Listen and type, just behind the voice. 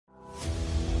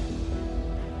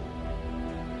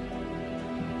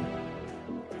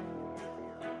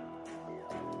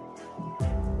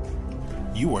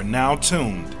You are now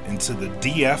tuned into the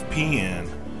DFPN,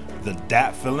 the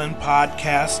Dat Feelin'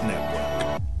 Podcast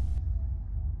Network.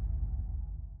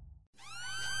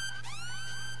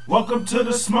 Welcome to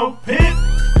the smoke pit.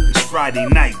 It's Friday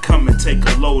night, come and take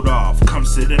a load off. Come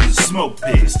sit in the smoke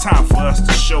pit, it's time for us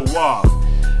to show off.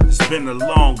 It's been a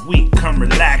long week, come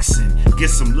relaxing, get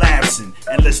some laughs in,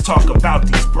 and let's talk about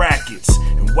these brackets.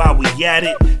 And while we at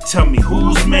it, tell me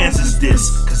whose mans is this?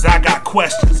 Cause I got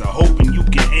questions, I'm hoping you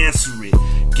can answer it.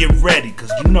 Get ready,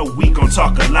 cause you know we gon'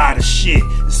 talk a lot of shit.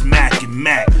 It's Mac and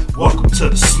Mac, welcome to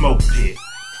the smoke pit.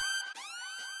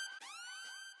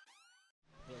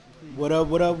 What up,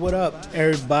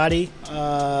 everybody?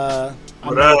 I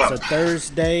What know up? it's a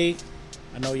Thursday.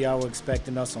 I know y'all were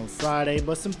expecting us on Friday,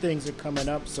 but some things are coming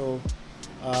up, so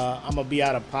I'm going to be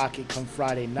out of pocket come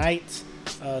Friday night.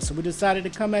 So we decided to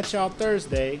come at y'all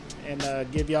Thursday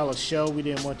and give y'all a show. We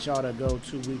didn't want y'all to go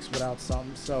 2 weeks without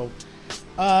something. So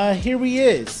here we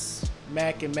is,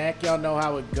 Mac and Mac. Y'all know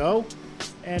how it go.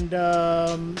 And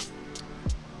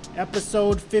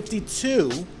episode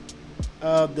 52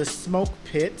 of the Smoke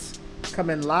Pit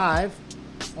coming live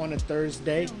on a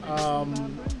Thursday.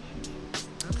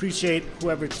 Appreciate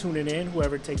whoever tuning in,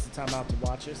 whoever takes the time out to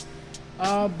watch us.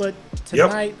 But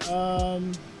tonight,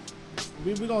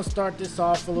 we're going to start this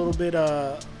off a little bit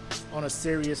on a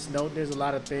serious note. There's a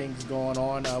lot of things going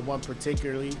on. One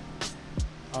particularly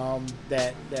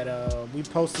that we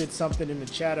posted something in the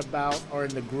chat about, or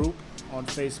in the group on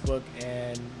Facebook,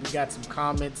 and we got some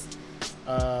comments.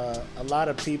 A lot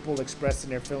of people expressing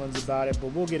their feelings about it,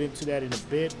 but we'll get into that in a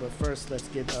bit. But first, let's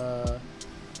get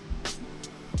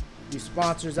these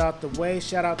sponsors out the way.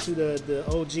 Shout out to the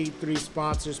OG 3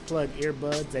 sponsors: Plug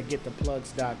Earbuds at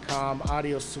GetThePlugs.com,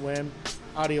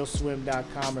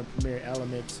 AudioSwim.com, and Premier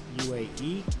Elements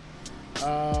UAE.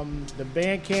 The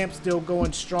Bandcamp still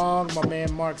going strong. My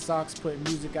man Mark Sox putting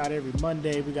music out every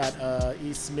Monday. We got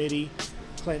E. Smitty,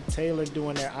 Clint Taylor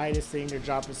doing their itis thing. They're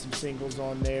dropping some singles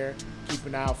on there. Keep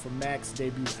an eye out for Mac's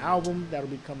debut album. That'll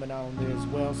be coming out on there as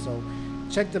well. So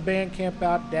check the Bandcamp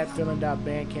out,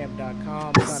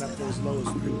 datfeelin.bandcamp.com. Sign up for as low as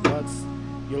 $3.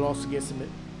 You'll also get some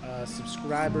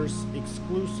subscribers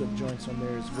exclusive joints on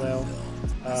there as well.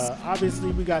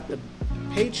 Obviously, we got the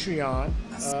Patreon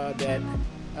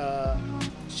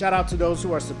shout out to those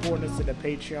who are supporting us in the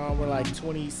Patreon. We're like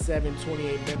 27,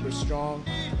 28 members strong.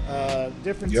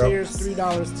 Different tiers, $3,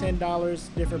 $10,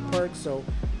 different perks. So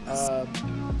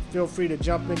feel free to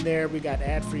jump in there. We got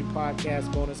ad-free podcasts,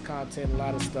 bonus content, a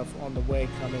lot of stuff on the way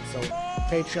coming. So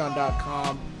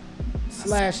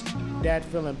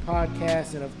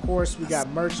patreon.com/datfeelinpodcast. And of course, we got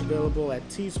merch available at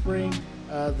Teespring.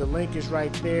 The link is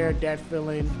right there,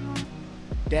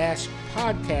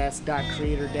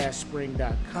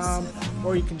 datfeelin-podcast.creator-spring.com,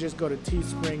 or you can just go to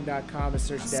teespring.com and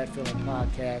search Dat Feelin'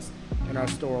 Podcast, and our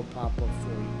store will pop up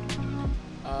for you.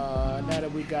 Now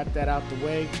that we got that out the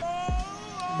way,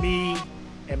 me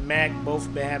and Mac both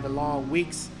been having long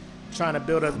weeks trying to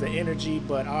build up the energy,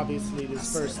 but obviously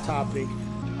this first topic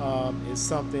is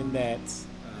something that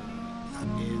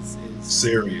is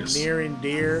serious, near and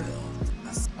dear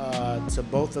to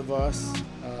both of us.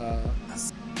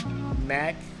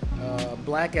 Mac,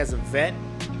 black as a vet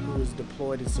who is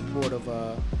deployed in support of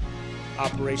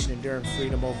Operation Enduring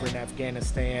Freedom over in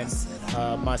Afghanistan.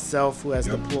 Myself, who has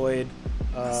deployed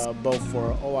both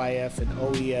for OIF and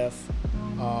OEF.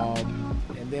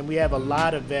 And then we have a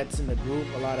lot of vets in the group,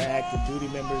 a lot of active duty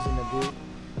members in the group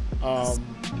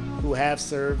who have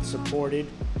served, supported,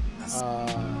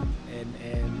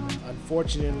 and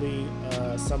unfortunately,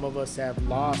 some of us have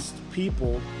lost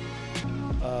people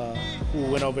who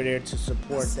went over there to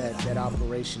support that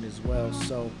operation as well.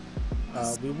 So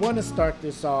we want to start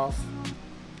this off.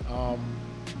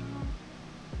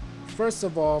 First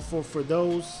of all, for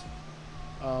those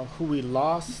who we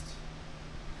lost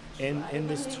in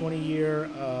this 20-year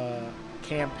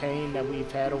campaign that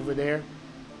we've had over there,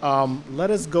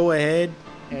 let us go ahead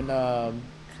and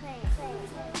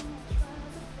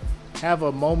have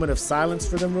a moment of silence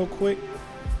for them real quick.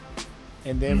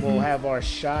 And then we'll have our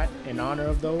shot in honor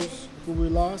of those who we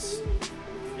lost.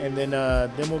 And then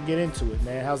we'll get into it,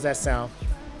 man. How's that sound?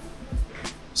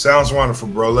 Sounds wonderful,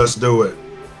 bro. Let's do it.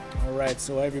 All right,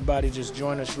 so everybody just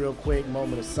join us real quick.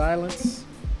 Moment of silence.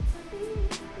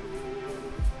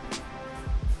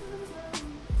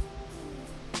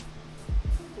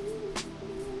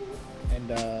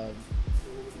 And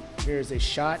here's a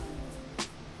shot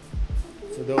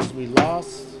for those we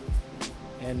lost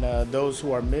and those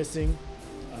who are missing.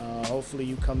 Hopefully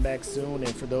you come back soon,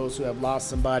 and for those who have lost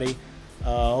somebody,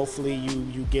 hopefully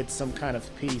you get some kind of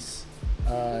peace.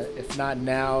 If not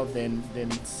now, then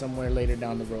somewhere later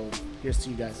down the road. Here's to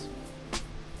you guys.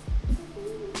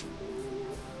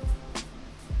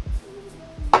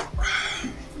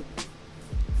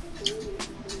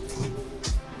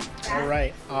 All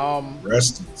right.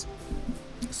 Rest.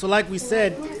 So like we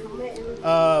said,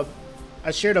 I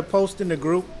shared a post in the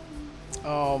group.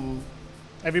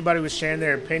 Everybody was sharing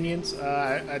their opinions.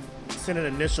 I sent an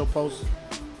initial post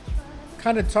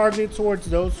kind of targeted towards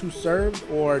those who served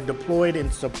or deployed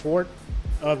in support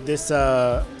of this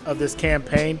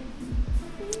campaign,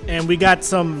 and we got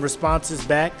some responses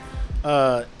back.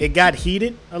 It got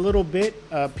heated a little bit.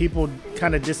 People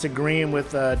kind of disagreeing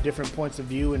with different points of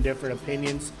view and different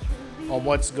opinions on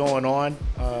what's going on.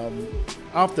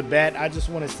 Off the bat, I just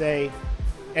want to say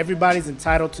everybody's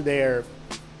entitled to their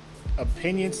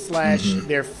opinion /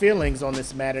 their feelings on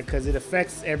this matter, because it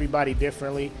affects everybody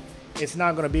differently. It's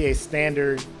not going to be a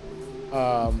standard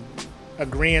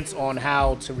agreement on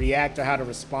how to react or how to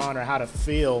respond or how to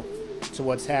feel to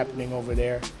what's happening over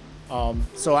there.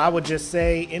 So I would just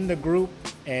say in the group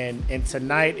and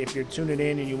tonight, if you're tuning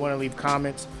in and you want to leave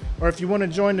comments, or if you want to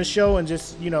join the show and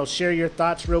just, share your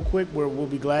thoughts real quick, we'll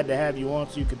be glad to have you on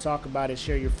so you can talk about it,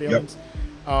 share your feelings.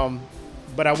 Yep.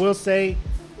 But I will say,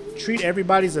 treat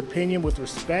everybody's opinion with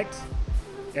respect.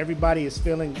 Everybody is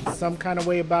feeling some kind of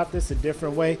way about this, a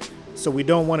different way. So we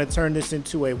don't want to turn this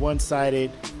into a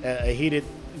one-sided, a heated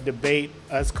debate,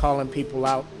 us calling people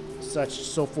out,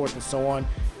 so forth and so on.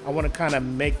 I want to kind of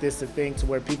make this a thing to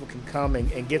where people can come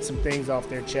and get some things off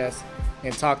their chest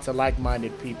and talk to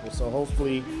like-minded people. So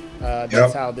hopefully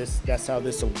that's how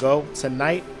this will go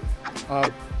tonight.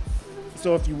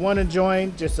 So if you want to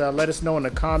join, just let us know in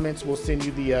the comments. We'll send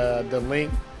you the link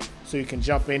so you can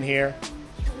jump in here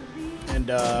and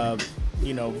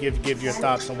give your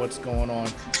thoughts on what's going on.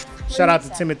 Shout out to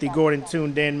Timothy Gordon,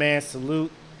 tuned in, man.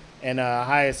 Salute and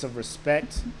highest of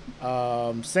respect.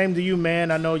 Same to you,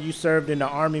 man. I know you served in the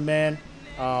Army, man.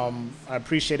 I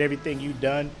appreciate everything you've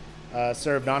done.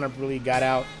 Served honorably, got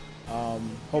out.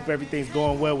 Hope everything's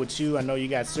going well with you. I know you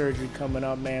got surgery coming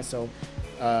up, man. So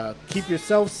keep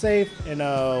yourself safe, and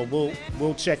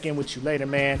we'll check in with you later,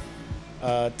 man.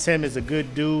 Tim is a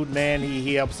good dude, man.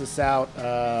 He helps us out.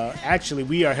 Actually,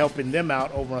 we are helping them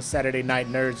out over on Saturday Night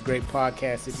Nerds. Great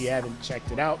podcast. If you haven't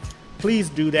checked it out, please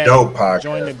do that. Dope podcast.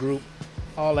 Join the group,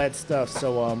 all that stuff.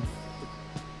 So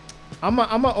I'm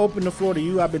gonna open the floor to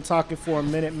you. I've been talking for a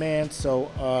minute, man.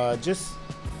 So just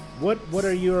what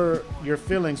are your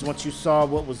feelings once you saw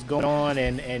what was going on,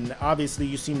 and obviously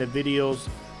you've seen the videos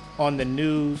on the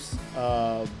news.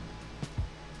 I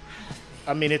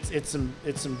mean, it's some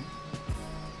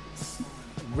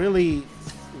really,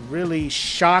 really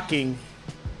shocking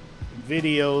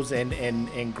videos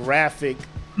and graphic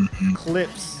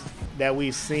clips that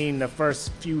we've seen the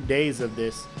first few days of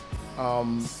this.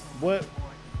 How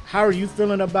are you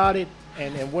feeling about it,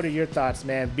 and what are your thoughts,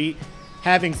 man?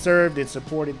 Having served and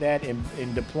supported that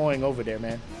and deploying over there,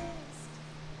 man.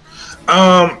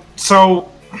 So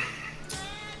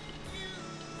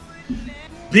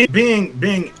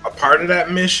being a part of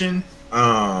that mission,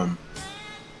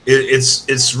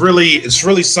 it's really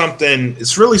something.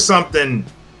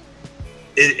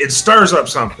 It stirs up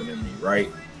something in me, right?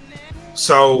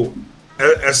 So,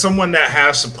 as someone that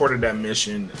has supported that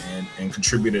mission and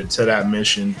contributed to that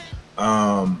mission,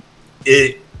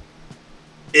 it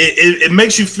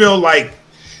makes you feel like,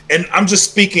 and I'm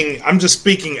just speaking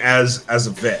as a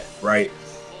vet, right?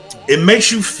 It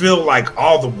makes you feel like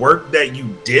all the work that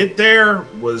you did there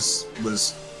was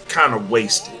kind of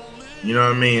wasted. You know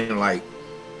what I mean? Like,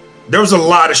 there was a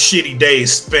lot of shitty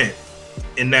days spent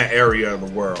in that area of the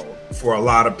world for a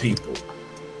lot of people.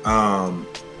 And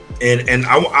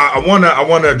I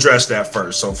wanna address that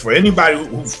first. So for anybody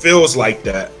who feels like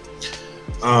that,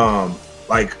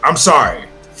 like, I'm sorry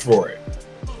for it.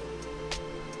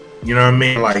 You know what I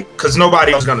mean? Like, cause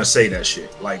nobody was gonna say that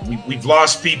shit. Like, we've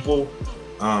lost people.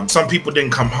 Some people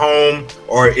didn't come home,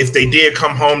 or if they did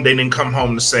come home, they didn't come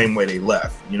home the same way they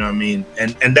left. You know what I mean?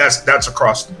 And that's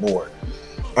across the board.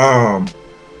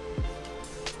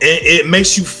 It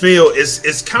makes you feel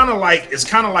it's kind of like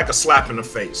a slap in the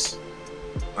face.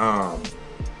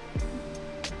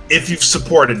 If you've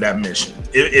supported that mission,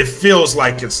 it feels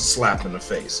like it's a slap in the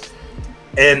face.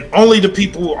 And only the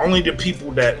people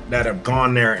that have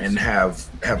gone there and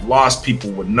have lost people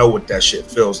would know what that shit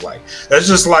feels like. That's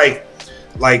just like,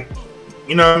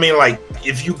 you know what I mean? Like,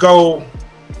 if you go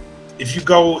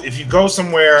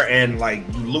somewhere and, like,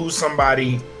 you lose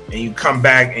somebody and you come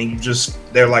back and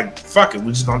they're like, fuck it,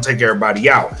 we're just gonna take everybody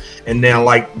out. And then,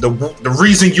 like, the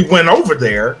reason you went over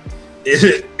there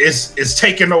is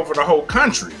taking over the whole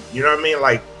country. You know what I mean?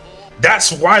 Like,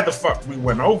 that's why the fuck we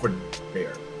went over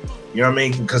there. You know what I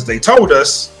mean? Because they told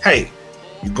us, hey,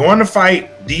 you're going to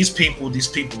fight these people. These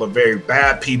people are very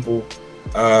bad people.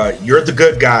 You're the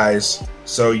good guys,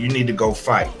 so you need to go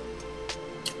fight.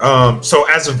 So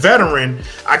as a veteran,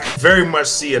 I can very much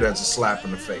see it as a slap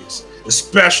in the face,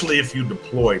 especially if you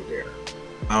deployed there.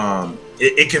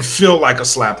 It can feel like a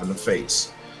slap in the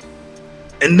face.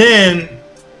 And then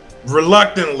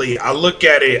reluctantly, I look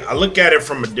at it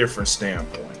from a different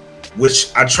standpoint,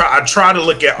 which I try to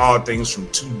look at all things from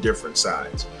two different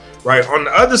sides. Right? On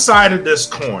the other side of this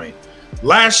coin,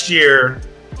 last year,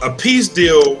 a peace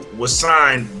deal was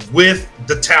signed with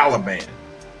the Taliban,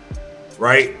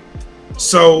 right?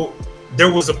 So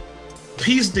there was a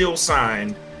peace deal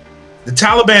signed. The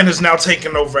Taliban has now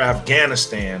taken over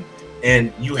Afghanistan,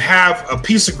 and you have a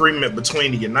peace agreement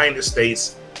between the United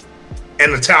States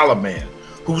and the Taliban,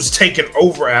 who's taken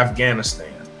over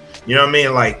Afghanistan. You know what I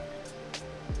mean? Like,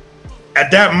 at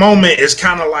that moment, it's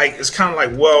kind of like,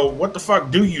 well, what the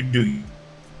fuck do? You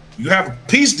have a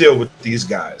peace deal with these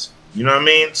guys. You know what I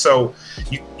mean? So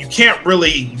you can't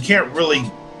really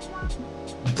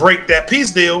break that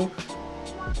peace deal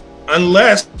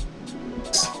unless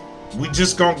we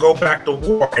just gonna go back to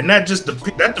war, and that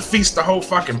defeats the whole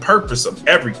fucking purpose of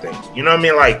everything. You know what I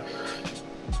mean? Like,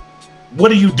 what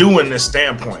do you do in this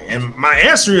standpoint? And my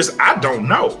answer is, I don't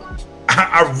know.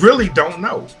 I really don't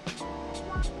know.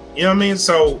 You know what I mean?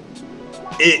 So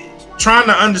trying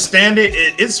to understand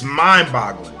it's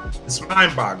mind-boggling. It's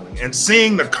mind-boggling, and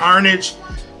seeing the carnage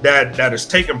that has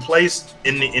taken place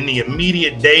in the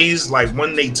immediate days, like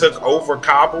when they took over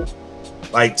Kabul,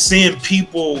 like seeing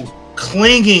people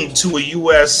clinging to a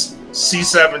U.S.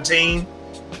 C-17,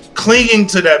 clinging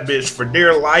to that bitch for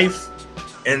dear life,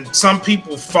 and some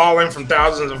people falling from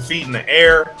thousands of feet in the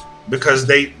air because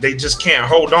they just can't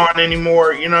hold on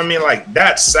anymore. You know what I mean? Like,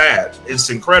 that's sad. It's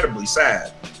incredibly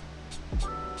sad.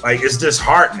 Like, it's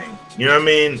disheartening. You know what I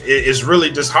mean? It's really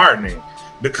disheartening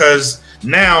because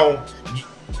now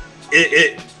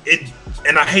it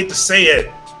and I hate to say it,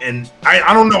 and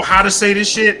I don't know how to say this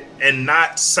shit and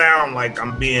not sound like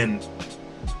I'm being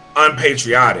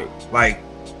unpatriotic. Like,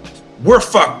 we're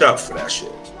fucked up for that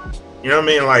shit. You know what I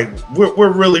mean? Like,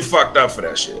 we're really fucked up for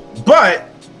that shit. But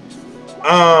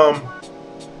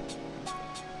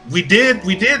we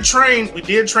did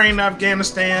train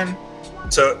Afghanistan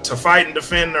to fight and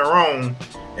defend their own,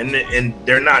 and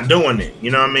they're not doing it.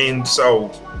 You know what I mean?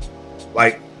 So,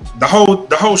 like, the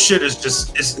whole shit is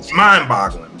just it's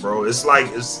mind-boggling, bro. It's like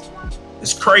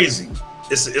it's crazy.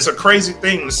 It's a crazy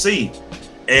thing to see.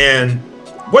 And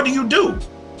what do you do?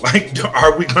 Like,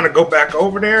 are we gonna go back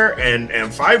over there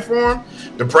and fight for them?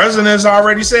 The president has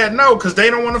already said no because they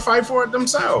don't want to fight for it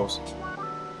themselves.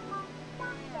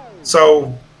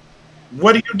 So,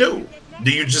 what do you do?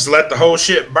 Do you just let the whole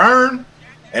shit burn?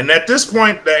 And at this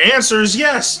point, the answer is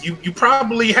yes. You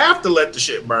probably have to let the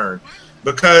shit burn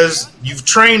because you've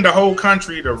trained the whole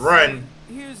country to run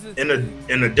in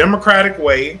a democratic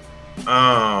way.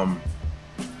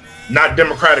 Not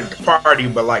democratic party,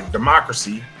 but like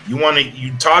democracy. You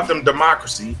taught them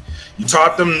democracy. You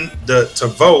taught them to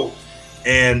vote,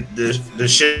 and the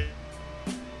shit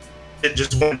it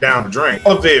just went down the drain.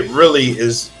 All of it really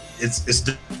is it's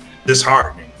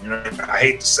disheartening. You know, I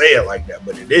hate to say it like that,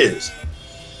 but it is.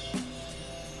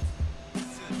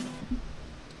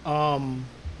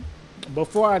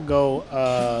 Before I go,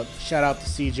 shout out to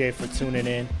CJ for tuning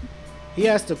in. He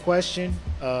asked a question.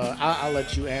 I'll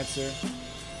let you answer.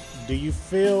 Do you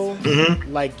feel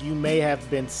like you may have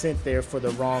been sent there for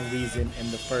the wrong reason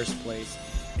in the first place?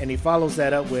 And he follows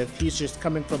that up with, he's just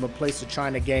coming from a place of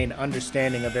trying to gain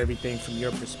understanding of everything from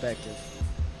your perspective.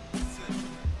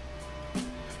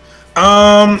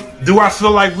 Do I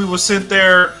feel like we were sent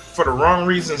there for the wrong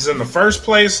reasons in the first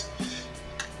place?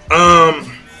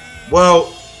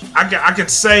 Well, I could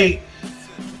say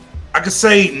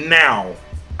now.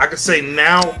 I could say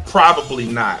now, probably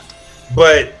not.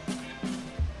 But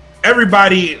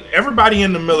everybody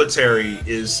in the military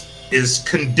is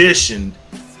conditioned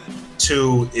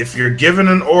to, if you're given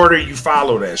an order, you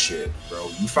follow that shit, bro.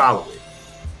 You follow it.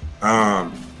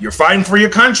 You're fighting for your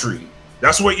country.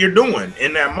 That's what you're doing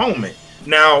in that moment.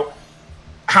 Now,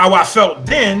 how I felt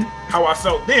then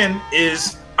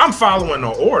is I'm following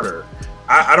an order.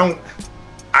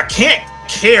 I can't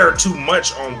care too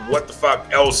much on what the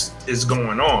fuck else is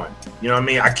going on. You know what I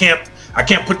mean? I can't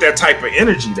put that type of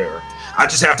energy there. I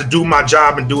just have to do my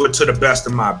job and do it to the best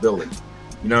of my ability.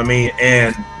 You know what I mean?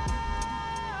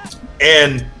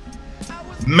 And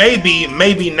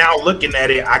maybe now looking at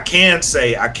it, I can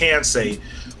say,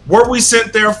 were we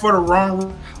sent there for the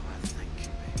wrong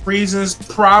reasons?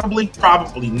 Probably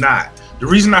not. The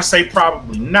reason I say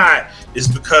probably not is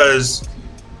because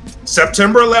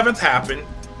September 11th happened.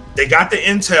 They got the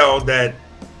intel that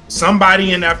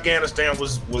somebody in Afghanistan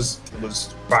was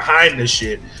behind this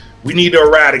shit. We need to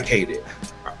eradicate it.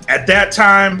 At that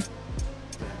time,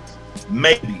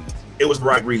 maybe it was the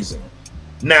right reason.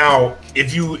 Now,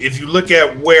 if you look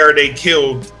at where they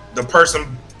killed the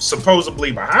person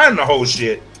supposedly behind the whole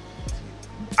shit,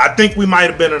 I think we might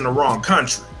have been in the wrong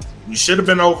country. We should have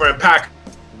been over in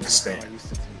Pakistan.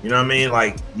 You know what I mean?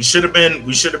 Like we should have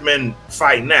been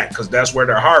fighting that because that's where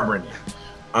they're harboring it.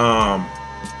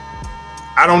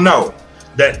 I don't know.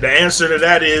 That the answer to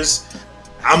that is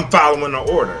I'm following the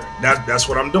order. That's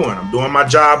what I'm doing. I'm doing my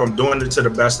job. I'm doing it to the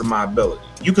best of my ability.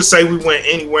 You could say we went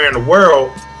anywhere in the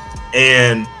world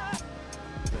and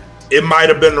it might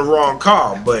have been the wrong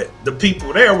call, but the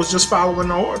people there was just following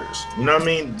the orders. You know what I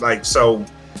mean? Like, so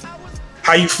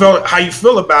how you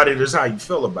feel about it is how you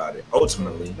feel about it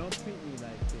ultimately.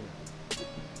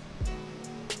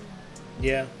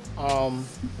 Yeah.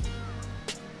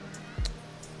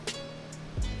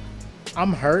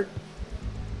 I'm hurt.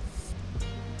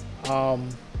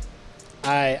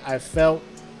 I felt,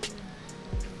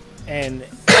 and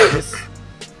this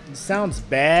sounds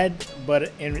bad,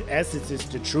 but in essence, it's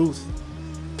the truth.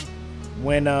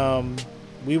 When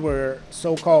we were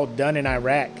so-called done in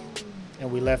Iraq,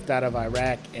 and we left out of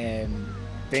Iraq, and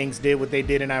things did what they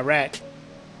did in Iraq,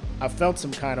 I felt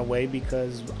some kind of way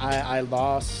because I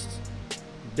lost,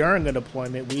 during a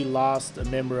deployment, we lost a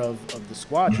member of the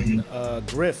squadron,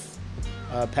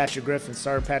 Patrick Griffin,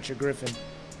 Sir Patrick Griffin.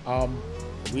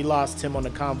 We lost him on the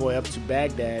convoy up to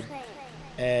Baghdad,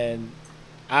 and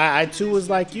I too was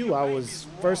like you. I was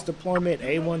first deployment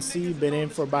A1C, been in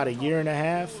for about a year and a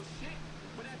half,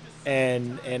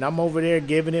 and I'm over there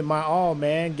giving it my all,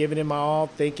 man, giving it my all,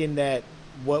 thinking that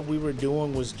what we were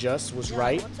doing was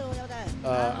right.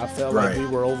 I felt like we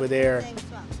were over there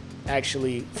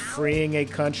actually freeing a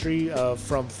country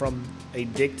from a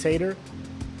dictator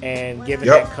and giving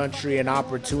that country an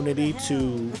opportunity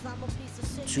to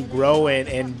grow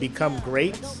and become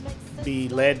great, be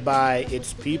led by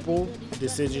its people,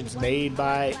 decisions made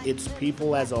by its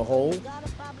people as a whole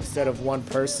instead of one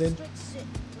person.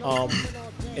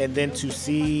 And then to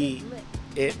see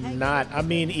it not, I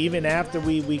mean, even after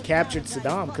we captured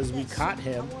Saddam, because we caught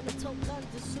him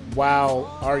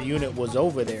while our unit was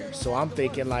over there. So I'm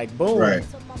thinking like, boom,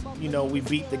 you know, we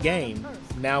beat the game.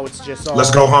 Now it's just all,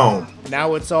 let's go home.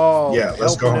 Now it's all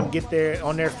helping them home. get there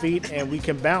on their feet and we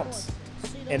can bounce.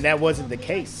 And that wasn't the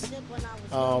case.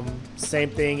 Same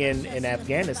thing in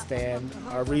Afghanistan.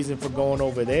 Our reason for going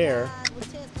over there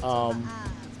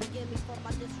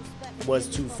was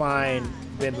to find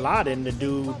bin Laden, the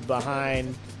dude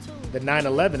behind the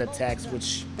 9/11 attacks,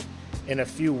 which in a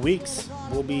few weeks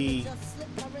we'll be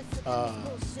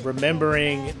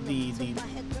remembering the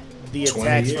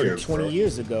attacks from 20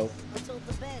 years ago.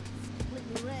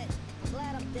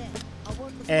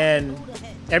 And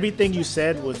everything you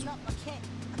said was,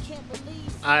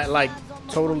 I like,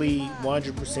 totally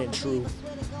 100% true.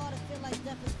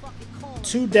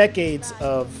 2 decades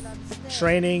of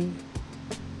training,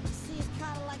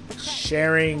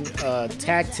 sharing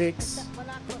tactics,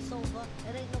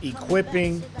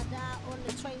 equipping,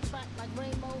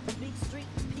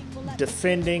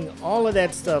 defending, all of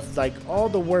that stuff, like all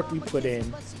the work we put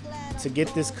in to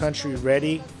get this country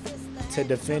ready to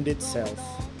defend itself.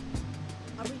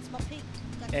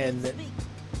 And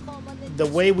the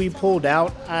way we pulled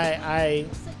out,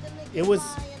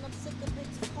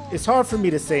 it's hard for me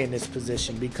to say in this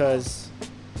position because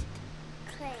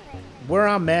where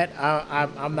I'm at,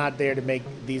 I'm not there to make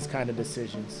these kind of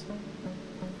decisions.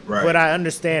 Right. But I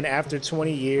understand after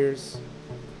 20 years,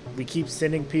 we keep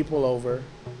sending people over.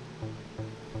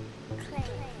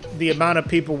 The amount of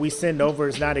people we send over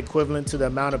is not equivalent to the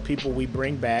amount of people we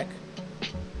bring back.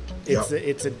 It's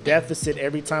a deficit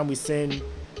every time we send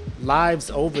lives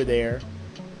over there.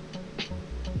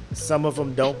 Some of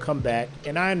them don't come back.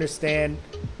 And I understand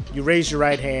you raise your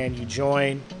right hand, you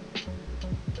join,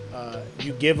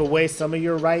 you give away some of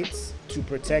your rights to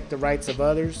protect the rights of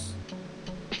others.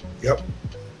 Yep.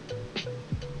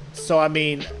 So, I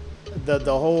mean, the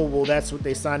whole, well, that's what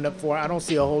they signed up for. I don't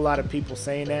see a whole lot of people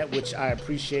saying that, which I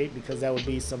appreciate because that would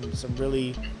be some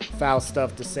really foul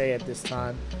stuff to say at this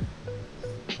time.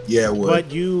 Yeah, it would.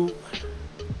 But you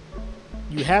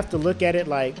have to look at it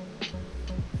like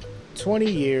 20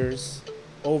 years,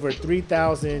 over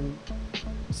 3,000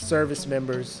 service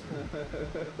members,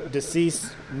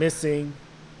 deceased, missing.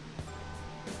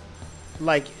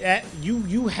 Like,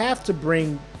 you have to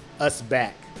bring us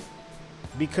back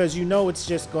because you know it's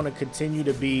just going to continue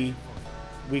to be,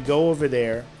 we go over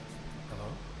there,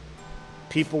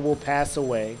 people will pass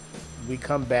away, we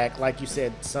come back. Like you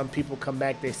said, some people come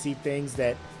back, they see things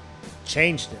that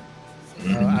changed them.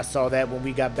 I saw that when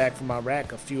we got back from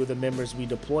Iraq. A few of the members we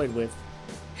deployed with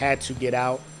had to get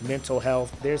out, mental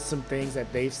health. There's some things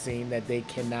that they've seen that they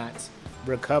cannot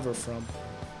recover from.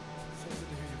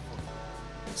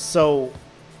 So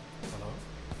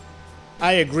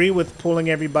I agree with pulling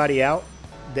everybody out.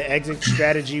 The exit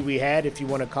strategy we had, if you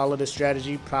want to call it a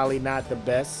strategy, probably not the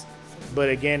best. But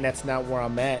again, that's not where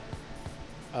I'm at.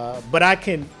 But I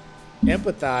can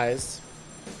empathize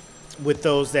with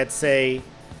those that say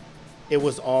it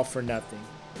was all for nothing.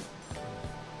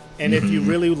 And if you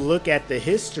really look at the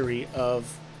history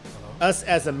of us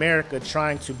as America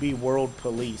trying to be world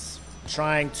police,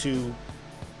 trying to,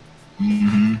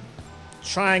 in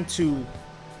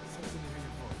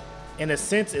a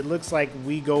sense, it looks like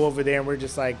we go over there and we're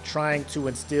just like trying to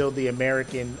instill the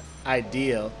American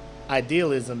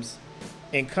idealisms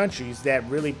in countries that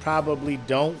really probably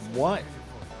don't want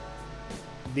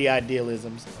the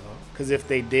idealisms. Because if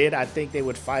they did, I think they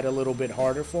would fight a little bit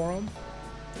harder for them.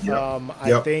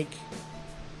 I think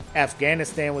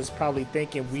Afghanistan was probably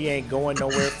thinking we ain't going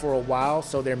nowhere for a while,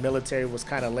 so their military was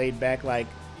kind of laid back like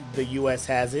the U.S.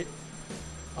 has it.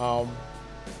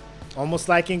 Almost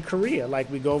like in Korea,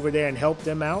 like we go over there and help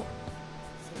them out.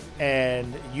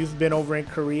 And you've been over in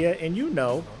Korea, and you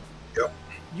know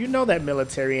that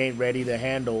military ain't ready to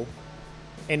handle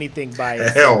anything by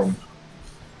itself. Hell.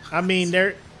 I mean,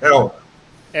 Hell.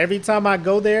 every time I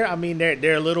go there, I mean,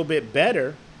 they're a little bit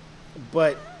better,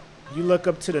 but you look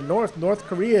up to the north, North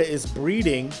Korea is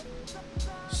breeding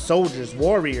soldiers,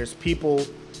 warriors, people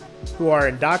who are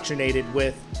indoctrinated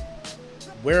with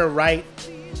we're right,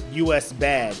 U.S.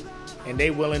 bad, and they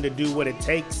willing to do what it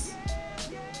takes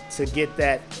to get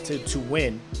that to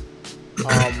win.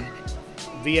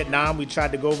 Vietnam, we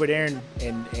tried to go over there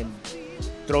and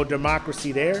throw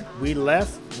democracy there. We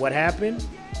left. What happened?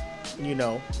 You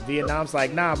know, Vietnam's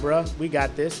like, nah, bruh, we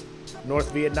got this.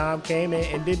 North Vietnam came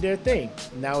and did their thing.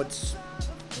 Now it's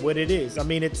what it is. I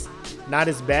mean, it's not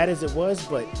as bad as it was,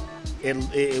 but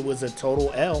it was a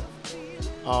total L.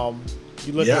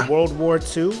 You look at World War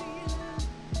II.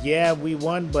 Yeah, we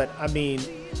won, but I mean,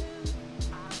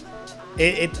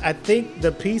 I think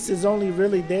the peace is only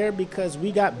really there because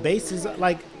we got bases.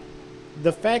 Like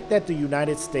the fact that the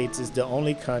United States is the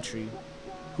only country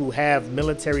who have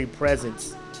military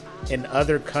presence in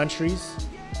other countries.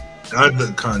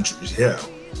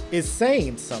 Is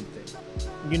saying something,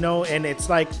 you know, and it's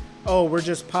like, oh, we're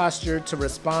just postured to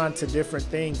respond to different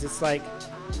things. It's like,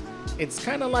 it's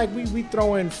kind of like we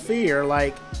throw in fear,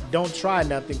 like, don't try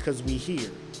nothing because we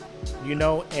here, you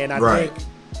know, and I think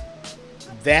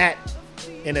that,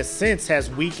 in a sense, has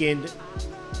weakened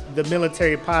the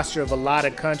military posture of a lot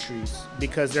of countries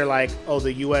because they're like, oh,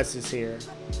 the U.S. is here,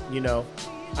 you know.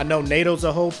 I know NATO's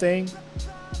a whole thing,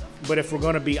 but if we're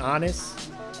going to be honest,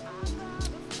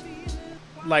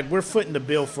 like, we're footing the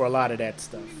bill for a lot of that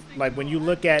stuff. Like, when you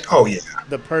look at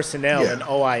the personnel in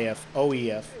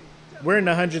OEF, we're in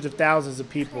the hundreds of thousands of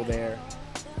people there.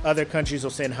 Other countries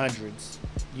will send hundreds.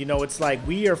 You know, it's like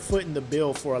we are footing the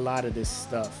bill for a lot of this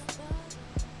stuff.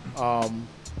 And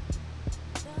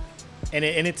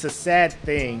it's a sad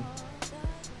thing.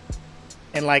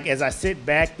 And, like, as I sit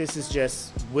back, this is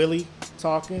just Willie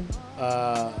talking.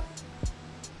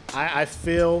 I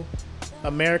feel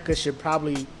America should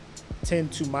probably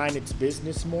tend to mind its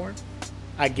business more.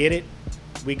 I get it.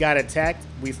 We got attacked.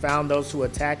 We found those who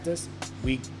attacked us.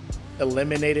 We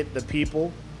eliminated the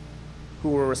people who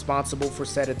were responsible for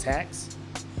said attacks.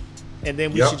 And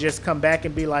then we should just come back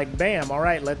and be like, bam, all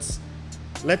right, let's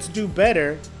do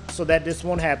better so that this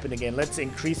won't happen again. Let's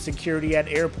increase security at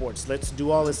airports. Let's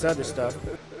do all this other stuff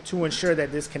to ensure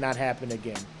that this cannot happen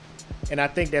again. And I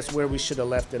think that's where we should have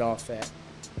left it off at.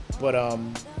 But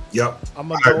I'm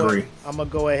gonna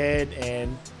go ahead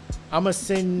and I'm gonna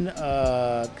send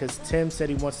because Tim said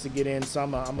he wants to get in, so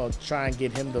I'm gonna try and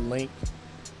get him the link.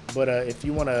 But if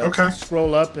you want to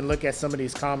scroll up and look at some of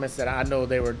these comments that I know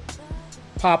they were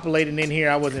populating in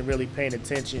here, I wasn't really paying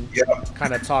attention.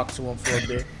 Kind of talk to them for a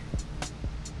bit.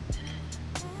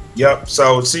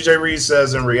 So CJ Reed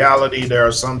says, in reality, there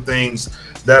are some things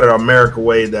that are America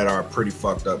way that are pretty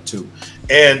fucked up too,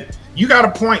 and you got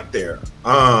a point there.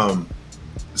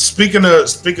 Speaking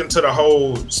to the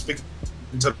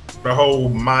whole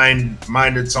mind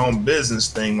its own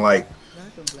business thing, like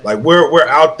we're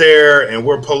out there and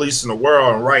we're policing the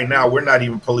world, and right now we're not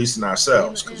even policing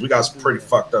ourselves because we got some pretty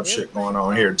fucked up shit going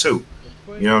on here too.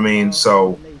 You know what I mean?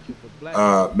 So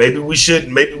maybe we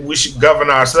should govern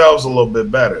ourselves a little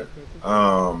bit better.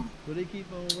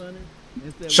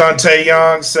 Shantae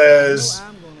Young says,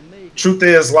 truth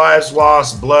is, lives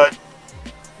lost, blood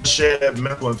shed,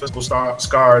 mental and physical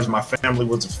scars. My family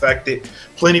was affected.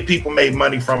 Plenty of people made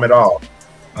money from it all.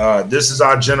 This is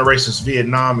our generation's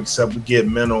Vietnam, except we get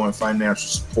mental and financial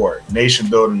support. Nation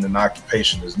building and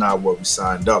occupation is not what we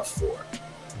signed up for.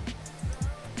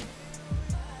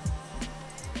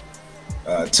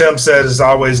 Tim said it's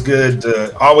always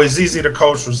easy to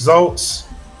coach results.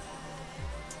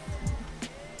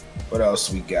 What else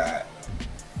we got?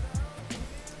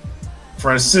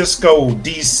 Francisco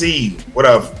DC. What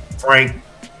up, Frank?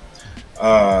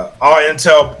 All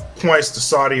intel points to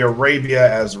Saudi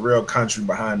Arabia as a real country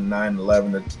behind the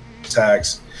 9/11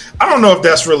 attacks. I don't know if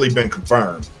that's really been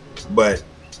confirmed, but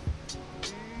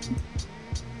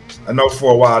I know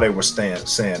for a while they were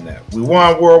saying that. We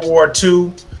won World War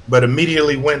II, but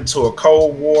immediately went into a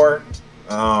Cold War,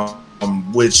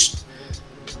 which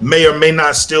may or may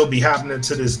not still be happening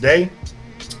to this day.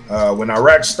 When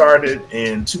Iraq started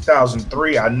in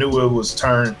 2003, I knew it was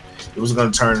going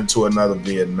to turn into another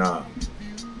Vietnam.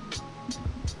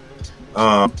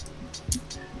 And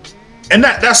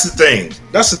that's the thing.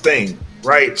 That's the thing,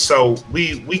 right? So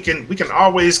we can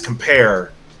always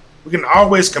compare. We can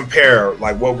always compare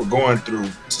like what we're going through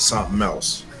to something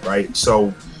else, right?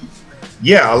 So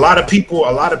yeah, a lot of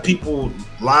people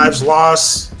lives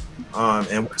lost,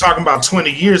 and we're talking about 20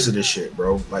 years of this shit,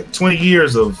 bro. Like 20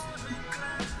 years of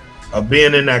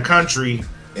being in that country,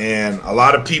 and a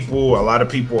lot of people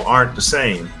aren't the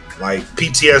same. Like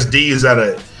PTSD is at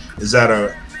a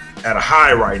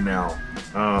high right now,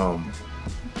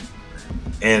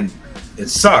 and it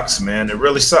sucks, man. It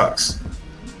really sucks.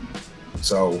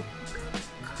 So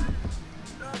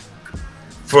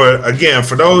for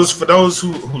those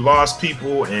who lost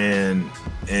people and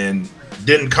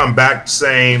didn't come back the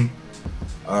same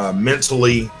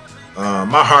mentally,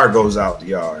 my heart goes out to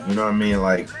y'all. You know what I mean?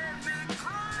 Like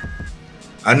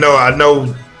I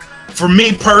know for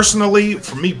me personally,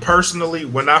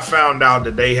 when I found out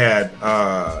that they had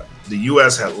the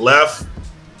US had left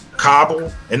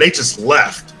Kabul and they just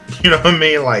left, you know what I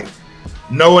mean? Like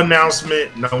no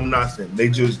announcement, no nothing. They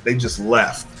just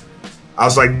left. I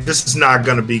was like, this is not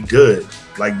gonna be good.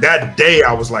 Like that day,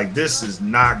 I was like, this is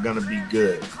not gonna be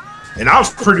good. And I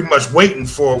was pretty much waiting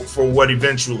for what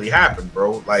eventually happened,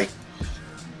 bro. Like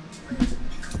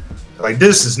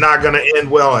this is not gonna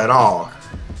end well at all.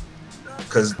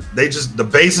 Cause the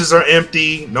bases are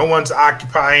empty, no one's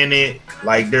occupying it.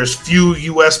 Like there's few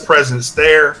US presence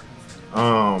there.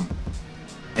 And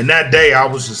that day I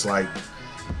was just like,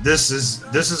 this is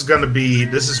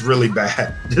really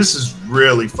bad. This is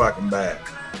really fucking bad.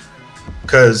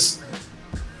 Cause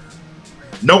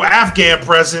no Afghan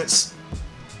presence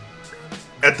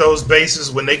at those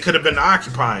bases when they could have been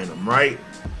occupying them, right?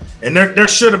 And there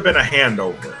should have been a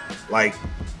handover. Like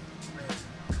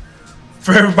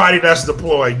for everybody that's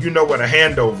deployed, you know what a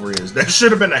handover is. There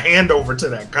should have been a handover to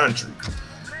that country.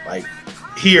 Like,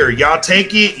 here, y'all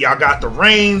take it. Y'all got the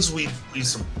reins. We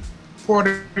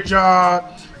supported y'all.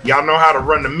 Y'all know how to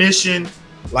run the mission.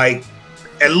 Like,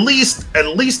 at least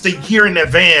a year in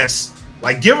advance.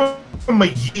 Like, give them a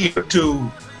year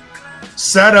to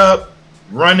set up,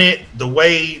 run it the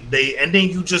way and then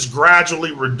you just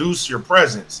gradually reduce your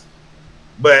presence.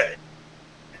 But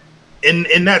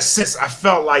in that sense, I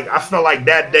felt like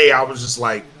that day I was just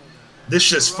like, this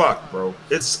shit's fucked, bro.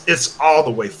 It's all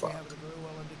the way fucked.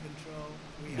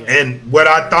 Yeah. And what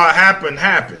I thought happened.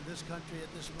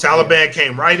 Taliban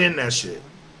came right in that shit.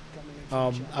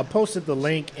 I posted the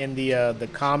link in the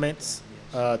comments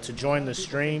to join the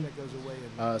stream.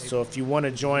 So if you want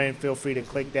to join, feel free to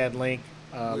click that link.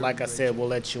 Like I said, we'll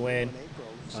let you in.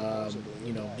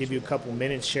 Give you a couple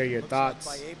minutes, share your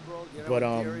thoughts. But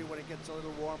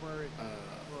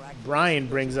Brian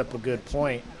brings up a good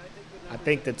point. I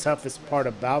think the toughest part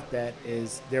about that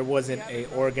is there wasn't a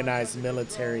organized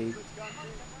military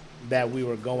that we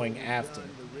were going after.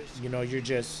 You know, you're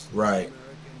just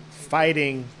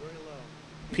fighting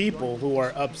people who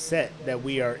are upset that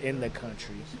we are in the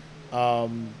country.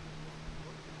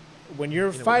 When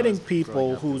you're fighting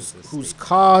people whose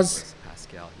cause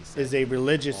is a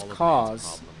religious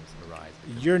cause,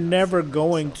 you're never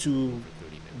going to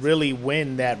really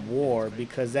win that war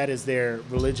because that is their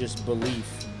religious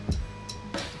belief.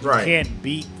 You can't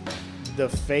beat the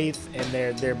faith and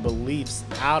their beliefs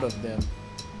out of them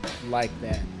like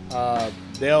that.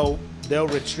 They'll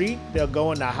retreat, they'll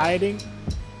go into hiding,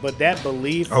 but that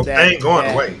belief they ain't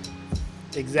going away.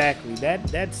 Exactly.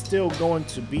 That's still going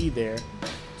to be there.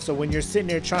 So when you're sitting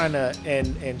there trying to,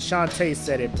 and Shantae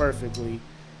said it perfectly,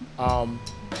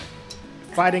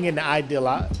 fighting in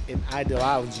ideology,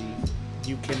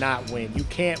 you cannot win. You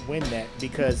can't win that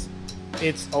because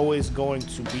it's always going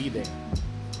to be there.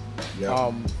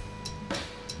 Yeah.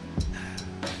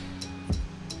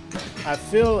 I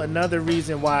feel another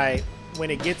reason why when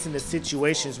it gets into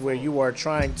situations where you are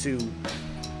trying to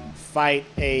fight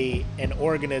an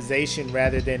organization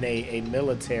rather than a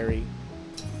military,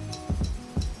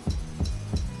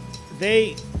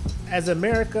 they, as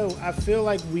America, I feel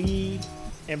like we,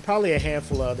 and probably a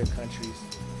handful of other countries,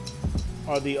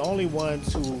 are the only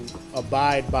ones who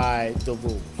abide by the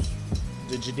rules,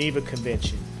 the Geneva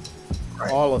Convention,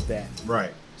 all of that. Right.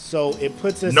 So it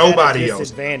puts us Nobody at a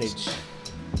disadvantage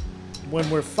when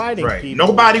we're fighting people.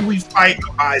 Nobody we fight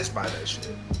abides by that shit.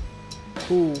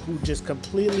 Who just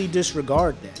completely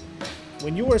disregard that.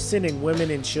 When you are sending women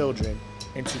and children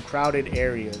into crowded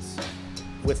areas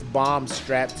with bombs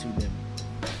strapped to them,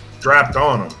 strapped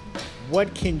on them,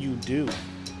 what can you do?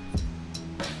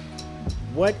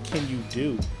 What can you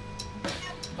do?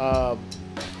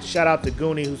 Shout out to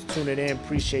Goonie who's tuning in.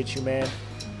 Appreciate you, man.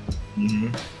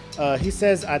 Mm-hmm. He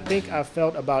says, I think I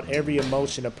felt about every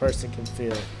emotion a person can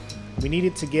feel. We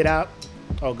needed to get out.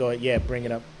 Oh, go ahead. Yeah, bring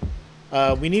it up.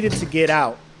 We needed to get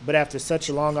out, but after such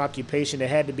a long occupation, it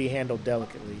had to be handled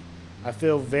delicately. I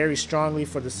feel very strongly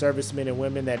for the servicemen and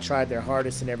women that tried their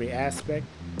hardest in every aspect.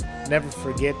 Never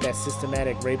forget that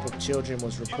systematic rape of children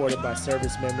was reported by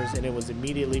service members, and it was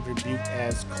immediately rebuked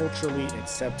as culturally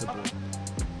acceptable.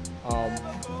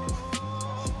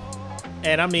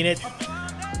 And I mean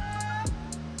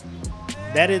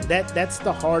that's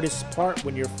the hardest part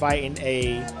when you're fighting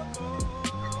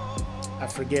I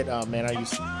forget, I'm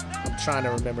trying to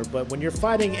remember, but when you're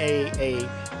fighting a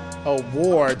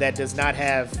war that does not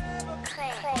have,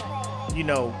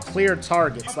 clear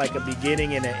targets, like a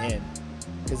beginning and an end.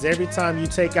 Because every time you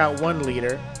take out one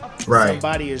leader,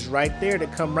 somebody is right there to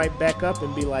come right back up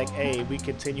and be like, hey, we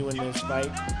continuing this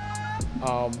fight.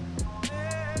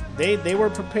 They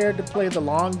were prepared to play the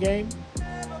long game,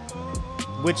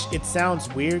 which it sounds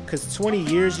weird because 20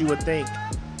 years you would think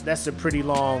that's a pretty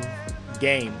long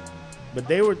game. But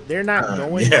they're not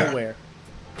going nowhere.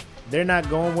 They're not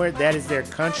going where. That is their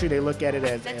country. They look at it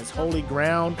as holy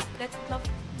ground.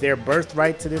 Their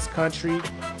birthright to this country.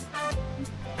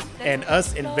 And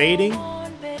us invading,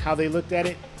 how they looked at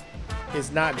it,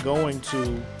 is not going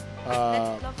to.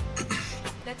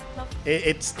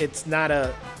 It's not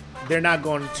a. They're not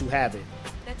going to have it.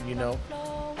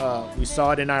 We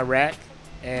saw it in Iraq,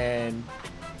 and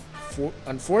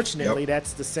unfortunately,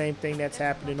 that's the same thing that's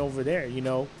happening over there.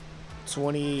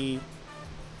 20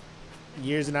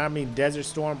 years in Army, Desert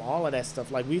Storm, all of that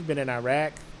stuff. Like, we've been in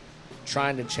Iraq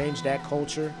trying to change that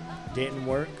culture, didn't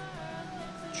work.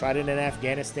 Tried it in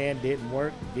Afghanistan, didn't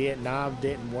work. Vietnam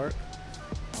didn't work.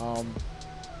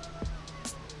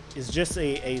 It's just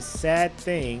a sad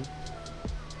thing.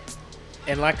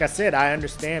 And like I said, I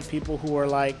understand people who are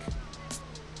like,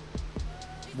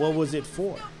 what was it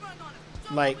for?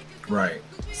 Like,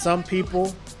 some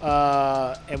people,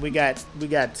 and we got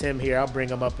Tim here. I'll bring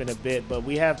him up in a bit, but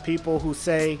we have people who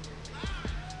say,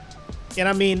 and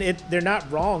I mean, they're not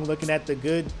wrong looking at the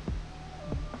good,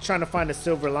 trying to find a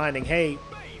silver lining. Hey,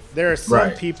 there are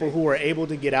some people who are able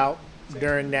to get out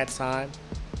during that time,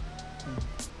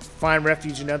 find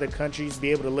refuge in other countries,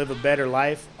 be able to live a better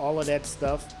life, all of that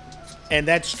stuff. And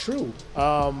that's true.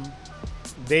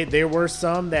 There were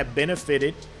some that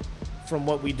benefited from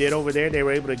what we did over there. They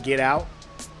were able to get out,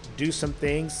 do some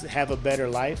things, have a better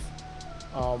life.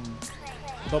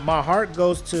 But my heart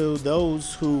goes to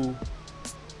those who,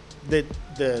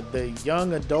 the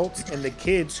young adults and the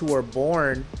kids who were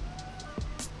born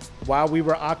while we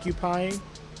were occupying,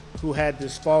 who had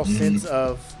this false sense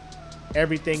of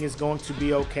everything is going to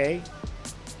be okay.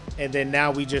 And then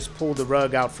now we just pull the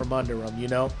rug out from under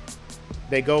them,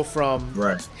 They go from,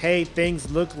 hey,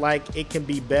 things look like it can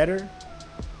be better,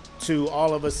 to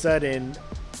all of a sudden,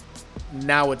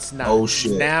 now it's not. Oh,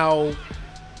 shit.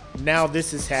 Now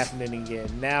this is happening again.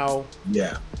 Now,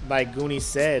 like Goonie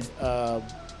said,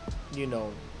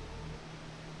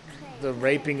 the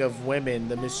raping of women,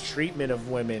 the mistreatment of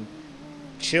women,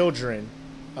 children,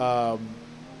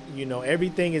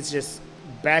 everything is just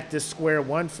back to square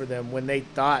one for them when they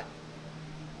thought,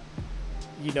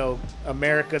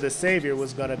 America the Savior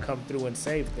was going to come through and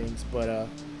save things. But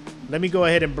let me go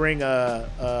ahead and bring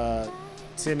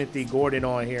Timothy Gordon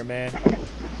on here, man.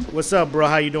 What's up, bro?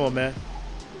 How you doing, man?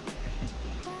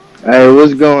 Hey,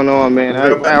 what's going on, man?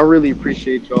 I really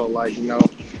appreciate y'all. Like,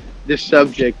 this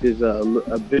subject is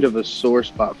a bit of a sore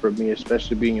spot for me,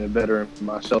 especially being a veteran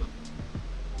myself.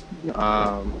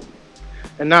 And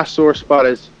not sore spot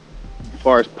as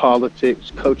far as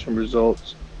politics, coaching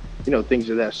results, things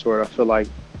of that sort. I feel like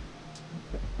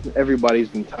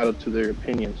everybody's entitled to their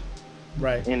opinions,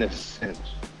 right? In a sense.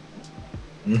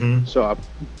 Mm-hmm. So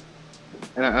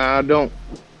I don't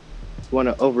want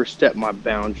to overstep my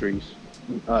boundaries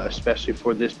especially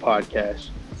for this podcast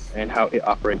and how it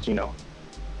operates.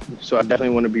 So I definitely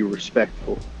want to be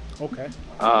respectful. Okay.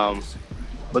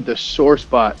 But the sore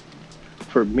spot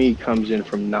for me comes in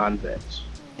from non-vets,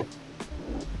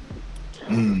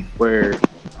 where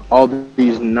all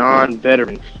these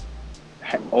non-veterans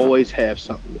always have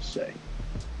something to say.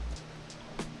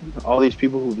 All these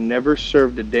people who've never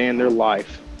served a day in their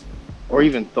life or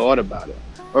even thought about it,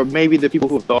 or maybe the people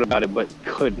who have thought about it but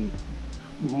couldn't,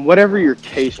 whatever your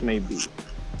case may be,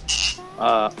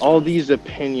 all these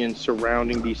opinions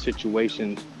surrounding these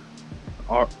situations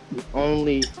are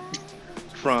only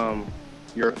from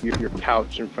your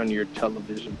couch in front of your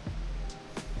television.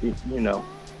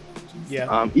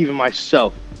 Yeah. Even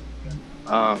myself,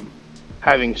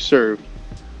 having served,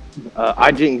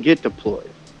 I didn't get deployed.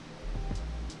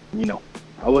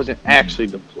 I wasn't actually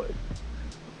deployed,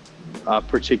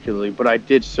 particularly, but I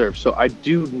did serve. So I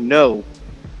do know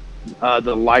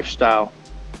the lifestyle.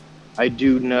 I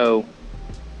do know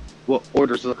what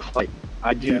orders look like.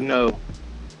 I do know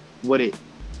what it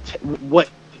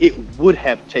would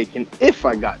have taken if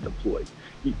I got deployed.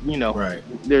 Right.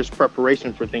 There's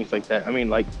preparation for things like that. I mean,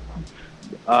 like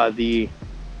the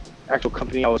actual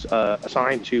company I was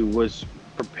assigned to was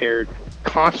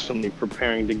constantly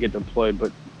preparing to get deployed,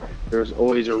 but there's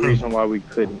always a reason why we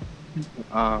couldn't.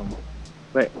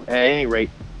 But at any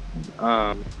rate,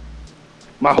 my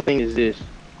whole thing is this: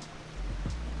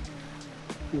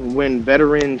 when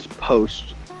veterans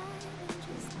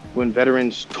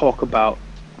talk about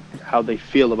how they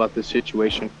feel about the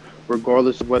situation,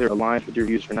 regardless of whether it aligns with your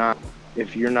views or not,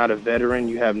 if you're not a veteran,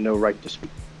 you have no right to speak.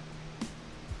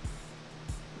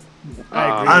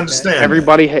 I understand.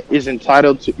 Everybody is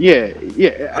entitled to. Yeah.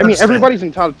 I mean, everybody's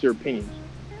entitled to their opinions,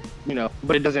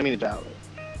 but it doesn't mean it's valid.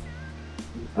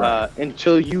 Right.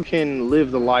 Until you can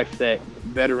live the life that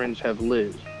veterans have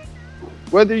lived,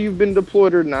 whether you've been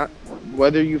deployed or not,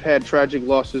 whether you've had tragic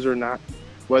losses or not,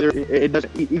 whether it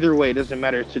doesn't, either way, it doesn't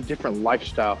matter. It's a different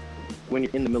lifestyle when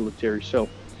you're in the military. So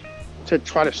to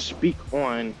try to speak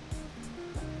on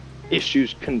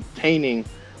issues containing,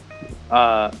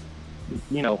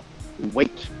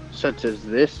 weight such as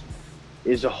this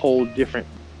is a whole different.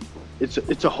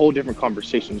 It's a whole different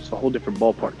conversation. It's a whole different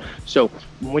ballpark. So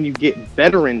when you get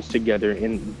veterans together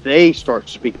and they start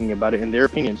speaking about it and their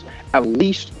opinions, at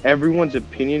least everyone's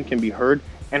opinion can be heard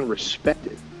and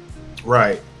respected.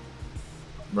 Right.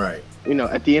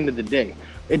 At the end of the day,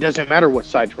 it doesn't matter what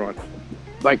side you're on.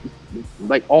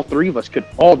 Like all three of us could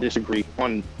all disagree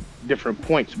on different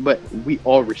points, but we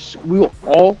will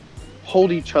all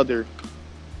hold each other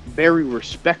very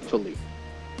respectfully,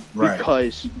 Right.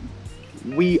 because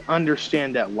we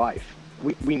understand that life.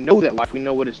 We know that life. We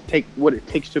know what it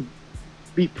takes to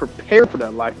be prepared for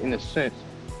that life. In a sense,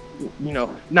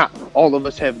 not all of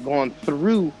us have gone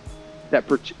through that,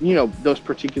 those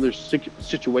particular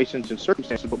situations and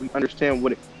circumstances, but we understand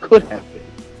what it could have been.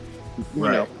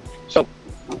 Right. So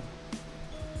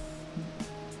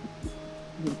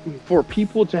for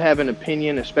people to have an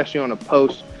opinion, especially on a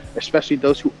post, especially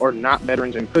those who are not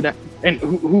veterans and could not, and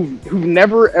who've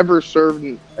never ever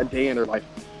served a day in their life,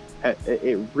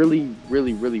 it really,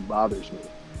 really, really bothers me.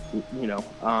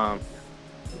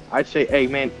 I'd say, hey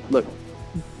man, look,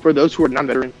 for those who are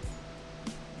non-veterans,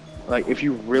 like if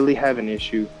you really have an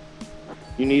issue,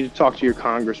 you need to talk to your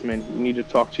congressman. You need to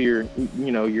talk to your,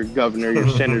 your governor, your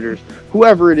senators,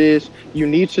 whoever it is. You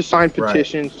need to sign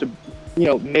petitions to,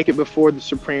 make it before the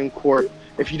Supreme Court.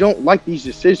 If you don't like these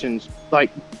decisions,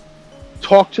 like,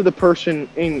 talk to the person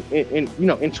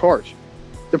in charge,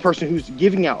 the person who's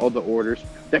giving out all the orders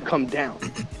that come down.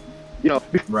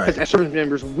 Because as service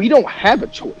members, we don't have a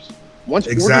choice. Once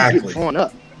orders get drawn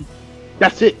up,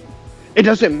 that's it. It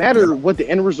doesn't matter what the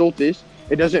end result is.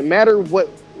 It doesn't matter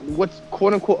what's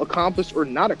quote unquote accomplished or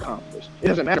not accomplished. It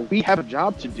doesn't matter. We have a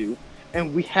job to do,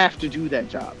 and we have to do that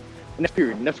job. And that's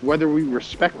period. And that's whether we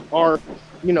respect our,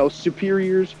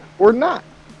 superiors or not.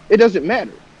 It doesn't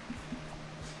matter.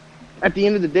 At the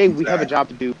end of the day, we have a job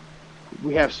to do.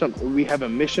 We have a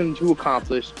mission to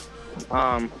accomplish.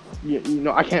 I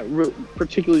can't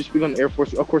particularly speak on the Air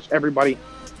Force. Of course, everybody,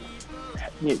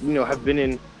 have been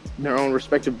in their own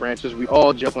respective branches. We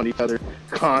all joke on each other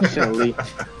constantly.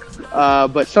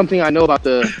 But something I know about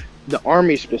the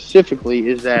Army specifically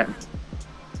is that,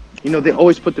 they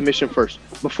always put the mission first,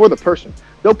 before the person.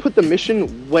 They'll put the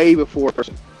mission way before a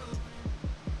person.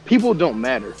 People don't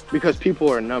matter because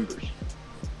people are numbers.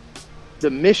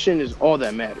 The mission is all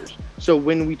that matters. So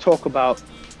when we talk about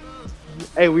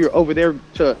hey, we were over there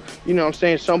to, you know what I'm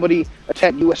saying, somebody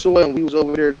attacked U.S. soil and we was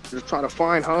over there just trying to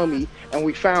find homie, and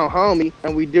we found homie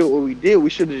and we did what we did. We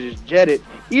should have just jetted.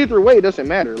 Either way, it doesn't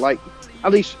matter. Like,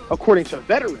 at least according to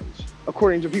veterans,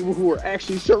 according to people who are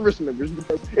actually service members,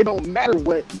 because it don't matter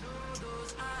what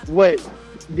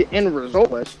the end result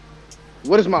was.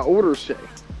 What does my order say?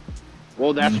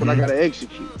 Well, that's what I got to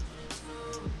execute.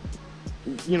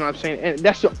 You know what I'm saying? And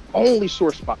that's the only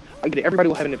sore spot. I get it. Everybody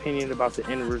will have an opinion about the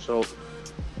end result.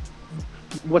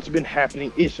 What's been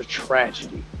happening is a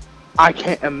tragedy. I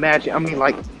can't imagine. I mean,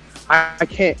 like, I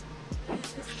can't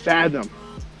fathom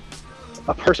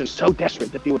a person so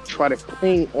desperate that they would try to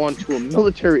cling onto a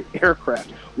military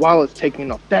aircraft while it's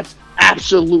taking off. That's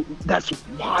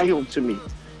wild to me.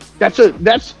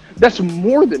 That's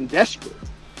more than desperate.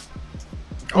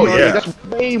 Oh, yeah.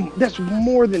 That's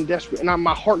more than desperate. And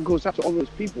my heart goes out to all those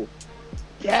people.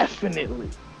 Definitely.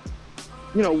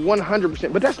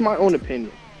 100%. But that's my own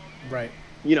opinion. Right.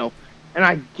 And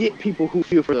I get people who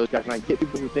feel for those guys. And I get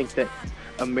people who think that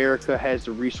America has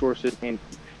the resources and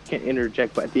can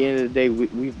interject. But at the end of the day,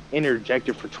 we've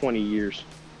interjected for 20 years.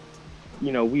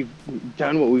 We've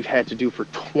done what we've had to do for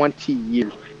 20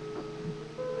 years.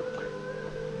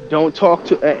 Don't talk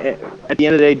to, at the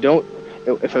end of the day,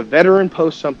 if a veteran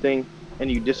posts something and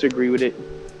you disagree with it,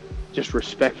 just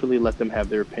respectfully let them have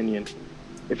their opinion.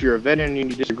 If you're a veteran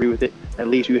and you disagree with it, at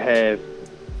least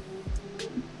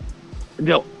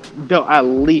they'll at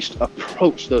least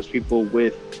approach those people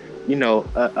with,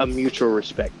 a mutual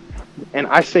respect. And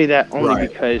I say that only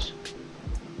because,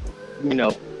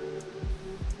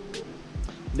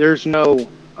 there's no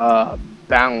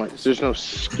balance, there's no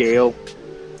scale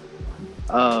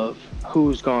of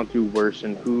who's gone through worse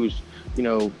and who's,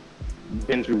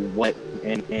 been through what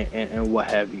and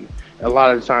what have you. A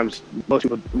lot of the times,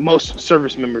 most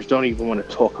service members don't even want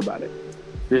to talk about it.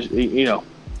 There's,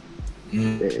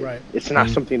 it's not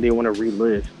something they want to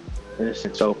relive, in a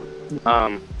sense. So,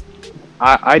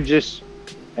 I just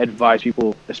advise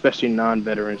people, especially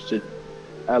non-veterans, to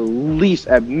at least,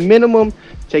 at minimum,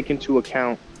 take into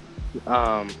account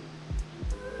that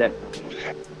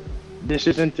this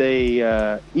isn't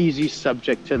a easy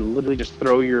subject to literally just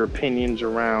throw your opinions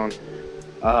around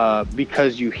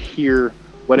because you hear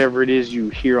whatever it is you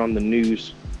hear on the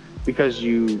news, because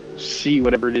you see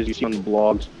whatever it is you see on the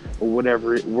blogs, or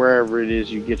wherever it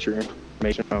is you get your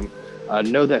information from.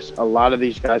 Know that a lot of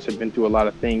these guys have been through a lot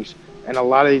of things, and a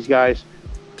lot of these guys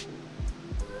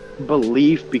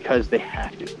believe because they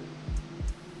have to.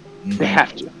 They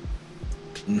have to.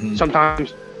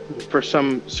 Sometimes, for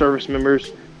some service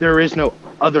members, there is no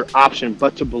other option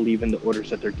but to believe in the orders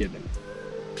that they're given.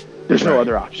 There's no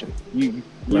other option. You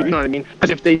know what I mean? Because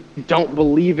if they don't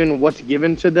believe in what's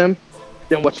given to them,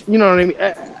 then what's, you know what I mean?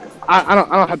 I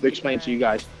don't have to explain to you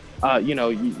guys.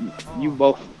 You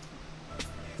both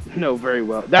know very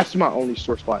well. That's my only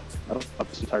sore spot of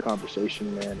this entire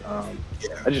conversation, man.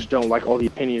 I just don't like all the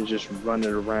opinions just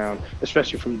running around,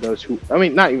 especially from those who,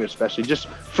 not even especially, just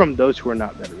from those who are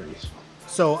not veterans.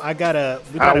 So we got a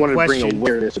want to question bring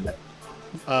awareness to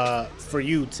that. For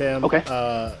you, Tim. Okay.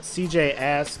 CJ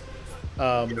asked,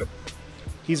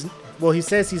 he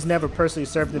says he's never personally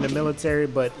served in the military,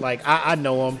 but like I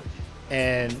know him,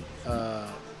 and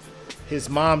his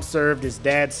mom served, his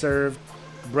dad served,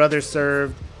 brother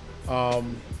served.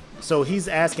 So he's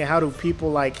asking, how do people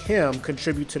like him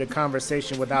contribute to the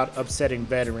conversation without upsetting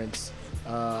veterans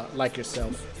like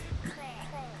yourself?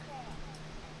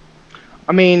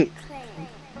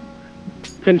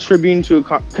 Contributing to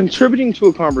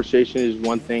a conversation is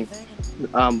one thing,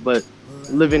 but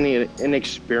living an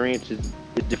experience is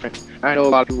different. I know a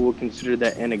lot of people will consider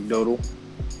that anecdotal,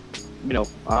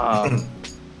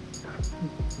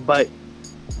 but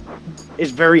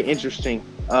it's very interesting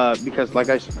because, like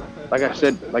I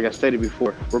stated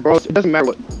before, regardless, it doesn't matter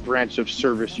what branch of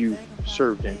service you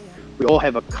served in. We all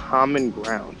have a common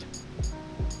ground.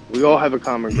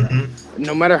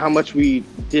 No matter how much we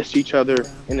diss each other,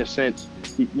 in a sense,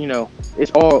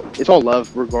 it's all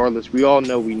love. Regardless, we all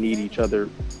know we need each other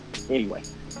anyway.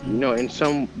 In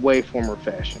some way, form, or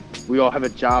fashion. We all have a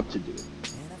job to do.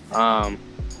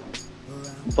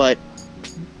 But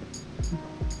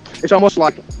it's almost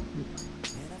like,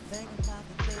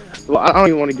 well, I don't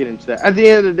even want to get into that. At the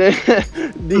end of the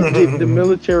day, the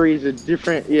military is a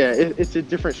different, it's a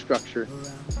different structure.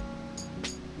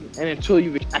 And until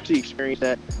you've actually experienced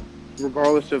that,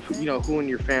 regardless of who in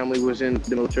your family was in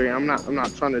the military, I'm not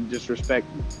trying to disrespect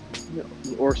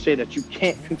or say that you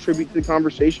can't contribute to the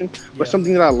conversation, but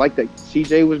something that I like that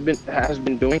CJ has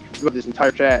been doing throughout this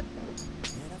entire chat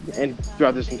and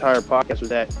throughout this entire podcast was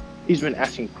that he's been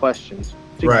asking questions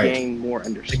to gain more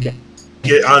understanding.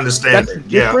 I understand That's it.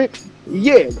 different.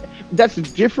 Yeah, that's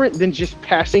different than just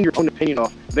passing your own opinion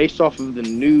off based off of the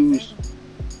news,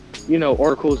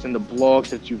 articles and the blogs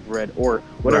that you've read or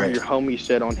whatever Right. your homie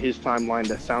said on his timeline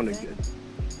that sounded good.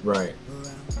 Right.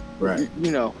 Right.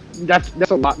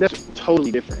 That's a lot. That's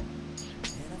totally different.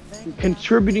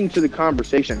 Contributing to the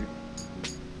conversation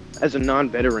as a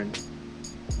non-veteran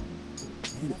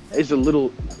is a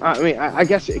little. I mean, I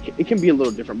guess it can be a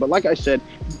little different. But like I said,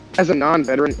 as a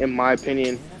non-veteran, in my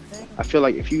opinion, I feel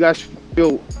like if you guys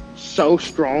feel so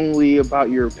strongly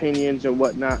about your opinions and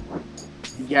whatnot,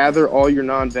 gather all your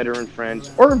non-veteran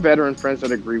friends or veteran friends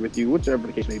that agree with you, whichever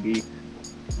the case may be.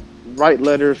 Write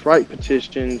letters, write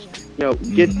petitions.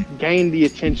 Gain the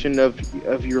attention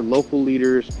of your local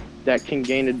leaders that can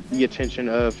gain the attention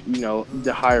of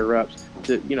the higher ups.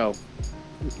 To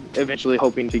eventually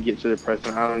hoping to get to the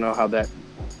president. I don't know how that.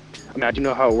 I mean, I do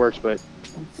know how it works, but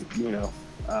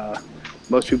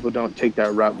most people don't take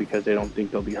that route because they don't think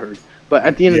they'll be heard. But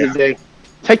at the end of the day,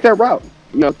 take that route.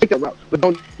 Take that route. But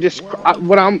don't just.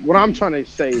 What I'm trying to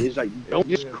say is don't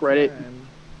discredit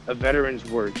a veteran's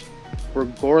words,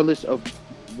 regardless of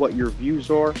what your views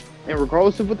are, and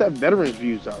regardless of what that veteran's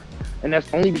views are. And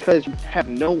that's only because you have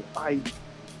no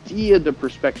idea the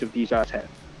perspective these guys have.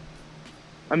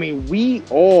 I mean, we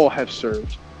all have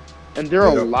served, and there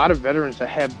are a lot of veterans that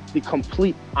have the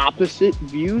complete opposite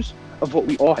views of what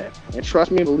we all have. And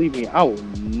trust me and believe me, I will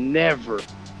never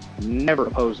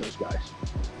oppose those guys.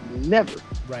 Never.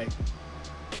 Right.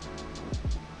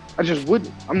 I just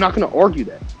wouldn't. I'm not going to argue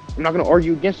that. I'm not going to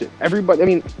argue against it. Everybody, I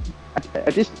mean,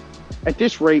 at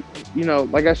this rate,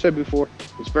 like I said before,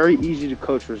 it's very easy to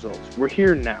coach results. We're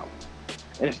here now.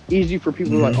 And it's easy for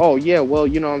people like, oh yeah, well,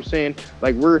 you know what I'm saying?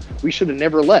 Like we should have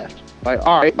never left. Like,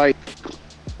 all right,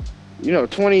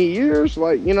 20 years, you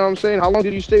know what I'm saying? How long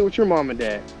did you stay with your mom and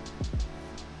dad?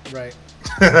 Right.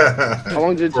 How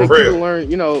long did it take you to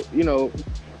learn, you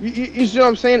see what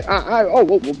I'm saying?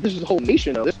 Well, this is the whole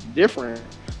nation though. This is different.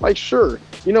 Like, sure,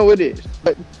 it is.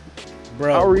 But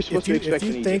bro, how are we supposed to if expect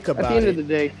you think about at the end of the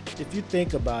day? If you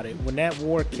think about it, when that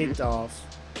war kicked off,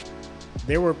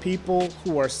 there were people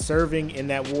who are serving in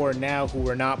that war now who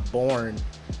were not born.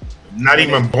 Not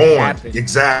even born. Happened.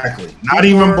 Exactly. Not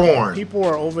even born. People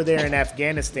are over there in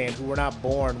Afghanistan who were not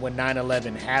born when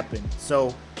 9/11 happened.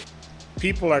 So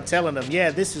people are telling them, yeah,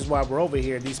 this is why we're over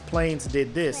here. These planes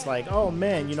did this. Like, oh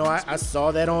man, I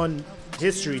saw that on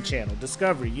History Channel,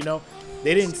 Discovery.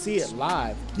 They didn't see it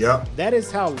live. Yep. That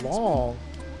is how long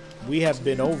we have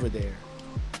been over there.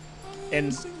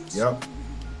 And yep.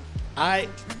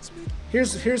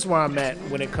 Here's where I'm at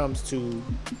when it comes to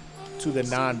the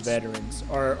non-veterans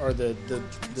or the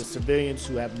civilians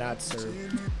who have not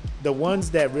served. The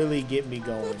ones that really get me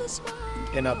going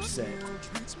and upset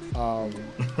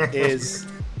is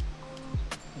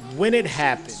when it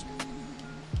happened.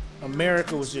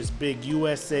 America was just big.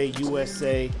 USA,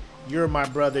 USA. You're my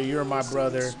brother. You're my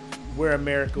brother. We're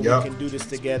America. Yep. We can do this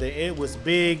together. It was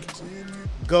big.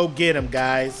 Go get 'em,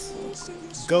 guys.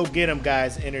 Go get 'em,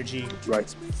 guys. Energy.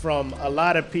 Right. From a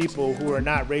lot of people who are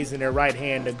not raising their right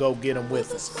hand to go get them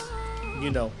with us.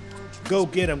 Go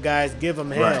get them, guys. Give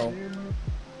them hell. Right.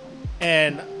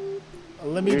 And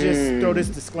let me just throw this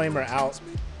disclaimer out.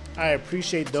 I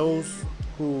appreciate those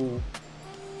who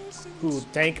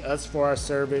thank us for our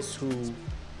service, who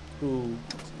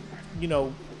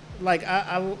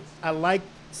I like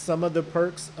some of the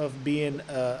perks of being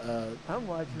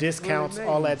discounts,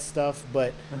 all that stuff,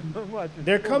 but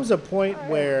there comes a point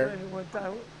where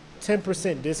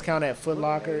 10% discount at Foot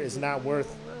Locker is not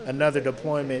worth another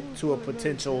deployment to a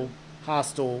potential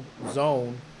hostile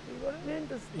zone.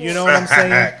 You know what I'm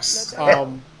saying?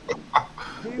 So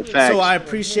I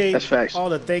appreciate all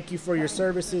the thank you for your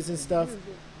services and stuff,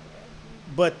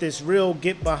 but this real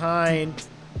get behind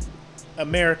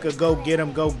America, go get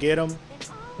 'em, go get 'em.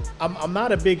 I'm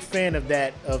not a big fan of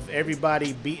that, of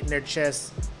everybody beating their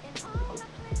chest,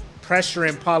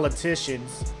 pressuring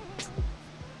politicians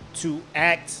to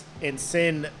act and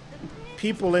send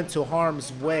people into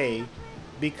harm's way,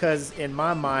 because in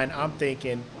my mind, I'm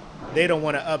thinking they don't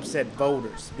want to upset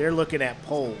voters. They're looking at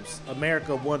polls.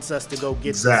 America wants us to go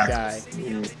get this guy.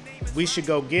 We should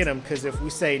go get him, because if we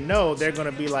say no, they're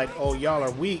going to be like, oh, y'all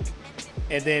are weak.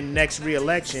 And then next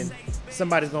re-election,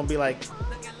 somebody's going to be like,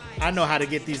 I know how to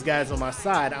get these guys on my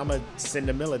side. I'm going to send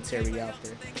the military out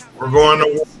there. We're going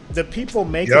to war. The people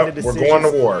making the decisions we're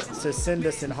going to war. To send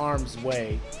us in harm's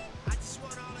way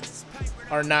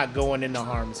are not going into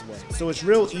harm's way. So it's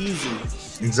real easy.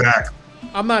 Exactly.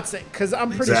 I'm not saying, because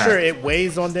I'm pretty sure it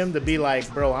weighs on them to be like,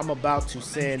 bro, I'm about to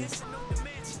send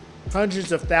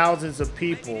hundreds of thousands of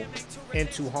people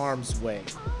into harm's way.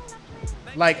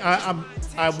 Like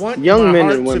I want Young my men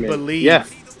heart and to women. believe Yeah.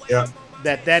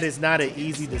 that is not an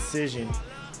easy decision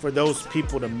for those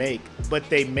people to make, but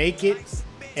they make it,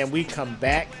 and we come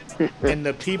back, and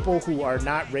the people who are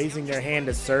not raising their hand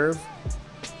to serve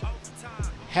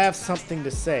have something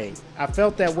to say. I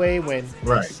felt that way when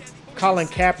Colin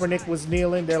Kaepernick was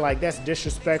kneeling. They're like, that's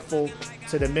disrespectful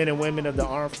to the men and women of the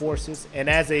armed forces. And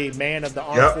as a man of the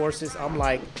armed forces, I'm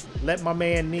like, let my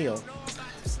man kneel.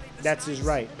 That's his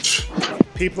right.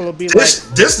 People will be this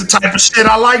the type of shit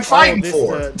I like fighting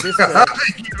for. You know what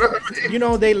I mean? You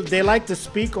know, they like to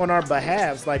speak on our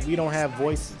behalves like we don't have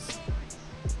voices.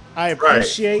 I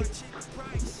appreciate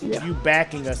you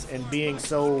backing us and being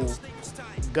so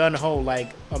gun-ho,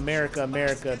 like, America,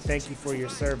 America, thank you for your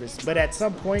service. But at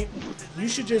some point, you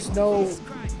should just know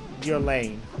your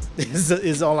lane,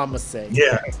 is all I'm going to say.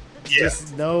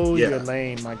 Just know your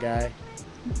lane, my guy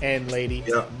and lady,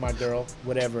 my girl,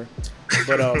 whatever.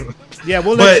 But,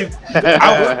 we'll let you.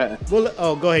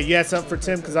 Go ahead. You had something for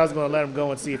Tim? Because I was going to let him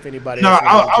go and see if anybody else.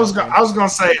 I was going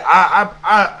to say,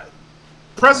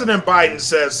 President Biden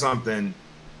said something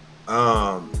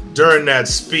during that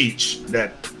speech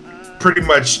that pretty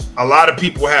much a lot of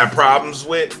people had problems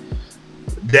with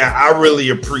that I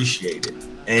really appreciated.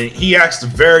 And he asked a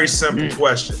very simple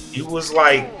question. He was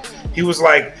like,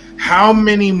 how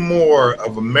many more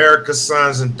of America's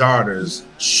sons and daughters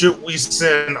should we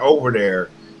send over there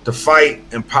to fight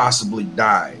and possibly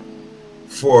die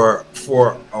for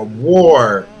a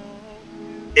war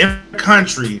in a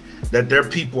country that their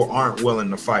people aren't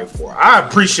willing to fight for? I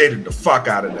appreciated the fuck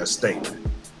out of that statement.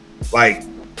 Like,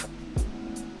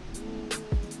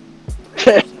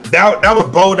 that was a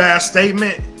bold ass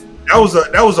statement.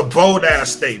 That was a bold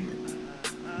ass statement.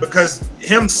 Because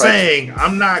him saying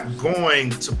I'm not going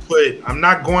to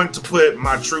put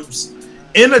my troops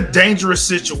in a dangerous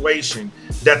situation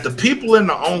that the people in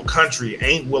their own country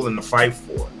ain't willing to fight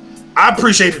for. I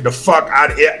appreciated the fuck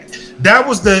out of it. That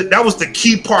was the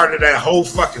key part of that whole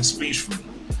fucking speech for me.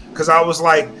 Cause I was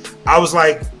like,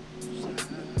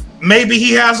 maybe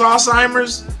he has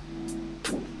Alzheimer's,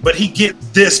 but he gets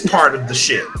this part of the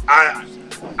shit. I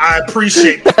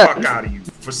appreciate the fuck out of you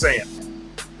for saying that.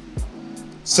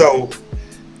 So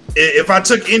if I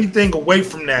took anything away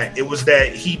from that, it was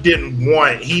that he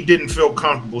didn't feel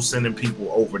comfortable sending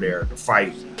people over there to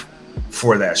fight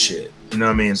for that shit. You know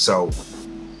what I mean? So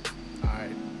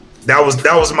that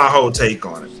was my whole take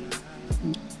on it.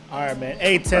 All right, man.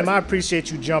 Hey, Tim, I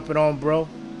appreciate you jumping on, bro.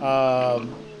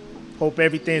 Hope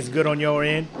everything's good on your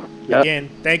end. Yep. Again,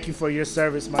 thank you for your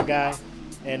service, my guy.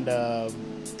 And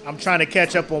I'm trying to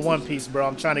catch up on One Piece, bro.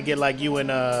 I'm trying to get like you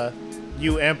and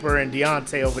you, Emperor, and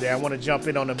Deontay over there. I want to jump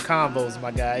in on them combos,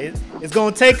 my guy. It's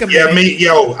going to take a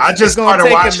minute. I just started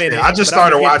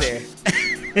watching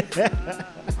it.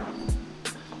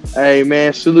 Hey,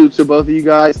 man, salute to both of you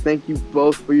guys. Thank you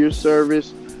both for your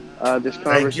service. This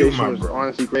conversation was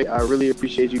honestly great. I really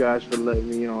appreciate you guys for letting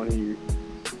me on here.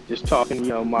 Just talking,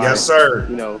 my, yes, sir.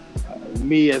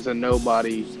 Me as a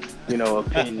nobody,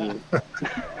 opinion.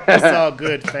 It's all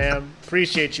good, fam.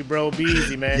 Appreciate you, bro. Be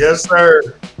easy, man. Yes,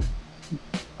 sir.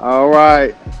 All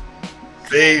right.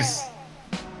 Peace.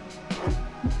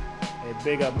 Hey,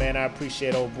 big up, man. I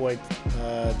appreciate old boy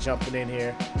jumping in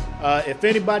here. If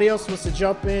anybody else wants to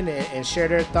jump in and share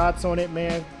their thoughts on it,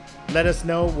 man, let us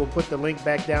know. We'll put the link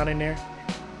back down in there.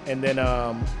 And then,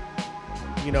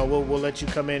 we'll let you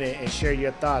come in and share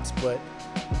your thoughts. But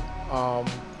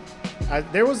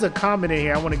there was a comment in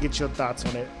here. I want to get your thoughts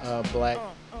on it, Black,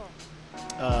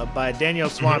 by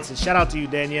Danielle Swanson. Shout out to you,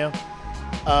 Danielle.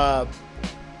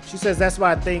 She says, that's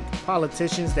why I think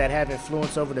politicians that have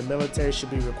influence over the military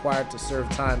should be required to serve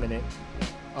time in it.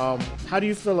 How do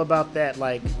you feel about that?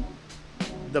 Like,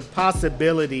 the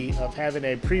possibility of having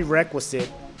a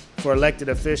prerequisite for elected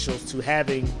officials to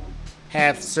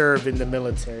have served in the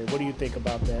military. What do you think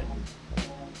about that?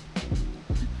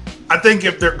 I think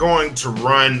if they're going to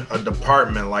run a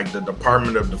department like the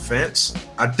Department of Defense,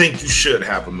 I think you should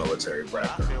have a military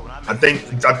background. I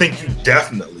think you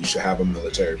definitely should have a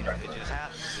military background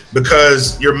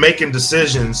because you're making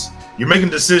decisions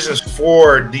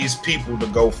for these people to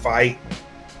go fight.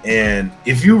 And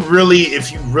if you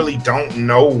really don't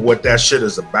know what that shit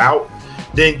is about,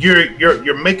 then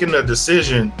you're making a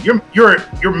decision.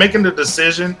 You're making a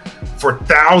decision for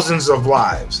thousands of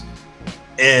lives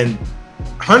and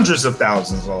hundreds of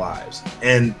thousands of lives,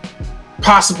 and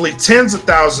possibly tens of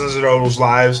thousands of those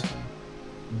lives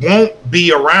won't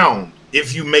be around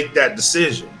if you make that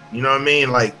decision. You know what I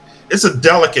mean? Like, it's a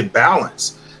delicate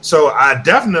balance. So I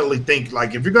definitely think,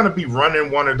 like, if you're going to be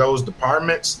running one of those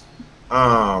departments,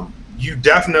 you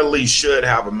definitely should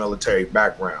have a military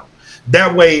background.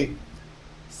 That way,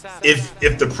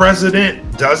 if the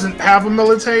president doesn't have a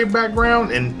military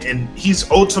background and he's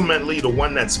ultimately the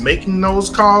one that's making those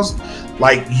calls,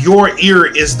 like your ear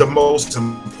is the most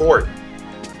important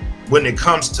when it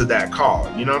comes to that call.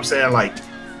 You know what I'm saying? Like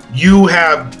you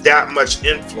have that much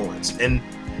influence, and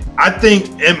I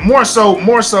think, and more so,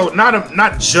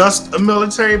 not just a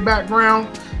military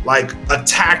background, like a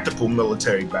tactical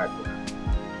military background,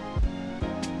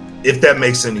 if that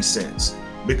makes any sense.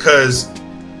 Because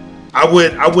I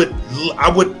would,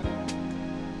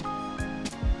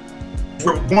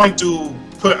 we're going to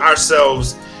put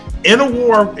ourselves in a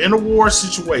war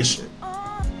situation,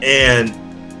 and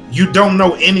you don't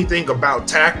know anything about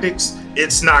tactics.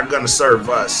 It's not going to serve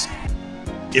us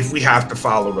if we have to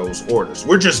follow those orders.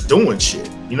 We're just doing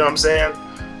shit. You know what I'm saying?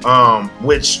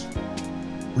 Which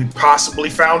we possibly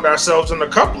found ourselves in a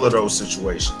couple of those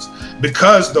situations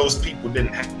because those people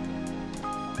didn't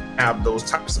have those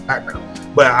types of background.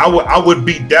 But I would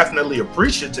be definitely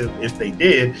appreciative if they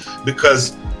did,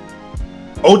 because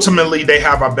ultimately they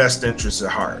have our best interests at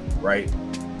heart, right?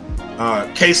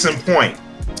 Case in point,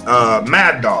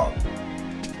 Mad Dog.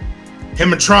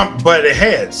 Him and Trump butted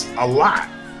heads a lot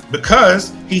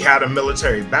because he had a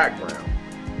military background,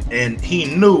 and he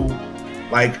knew,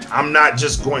 like, I'm not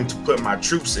just going to put my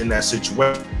troops in that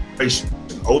situation.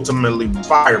 Ultimately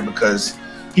fired because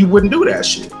he wouldn't do that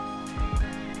shit.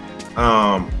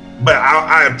 But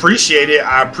I appreciate it.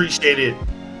 I appreciated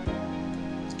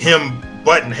him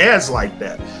butting heads like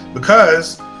that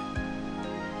because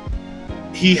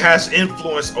he has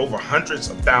influence over hundreds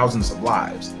of thousands of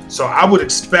lives. So I would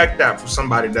expect that from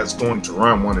somebody that's going to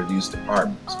run one of these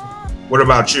departments. What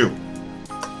about you?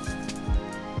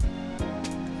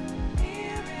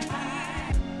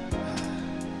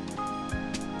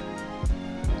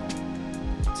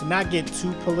 To not get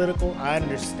too political, I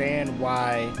understand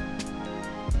why,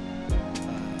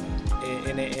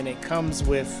 and it comes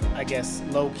with, I guess,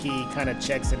 low-key kind of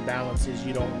checks and balances.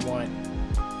 You don't want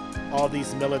all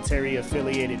these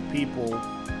military-affiliated people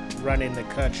running the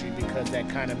country, because that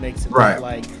kind of makes it look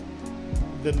like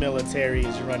the military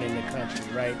is running the country,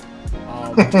 right?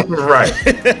 Right.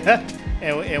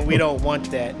 and we don't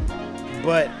want that.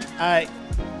 But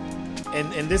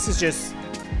and this is just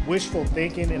wishful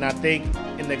thinking, and I think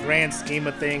in the grand scheme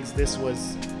of things, this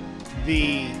was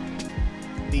the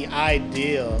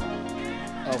idea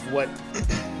of what,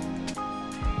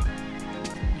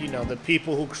 you know, the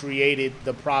people who created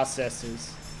the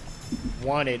processes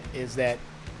wanted, is that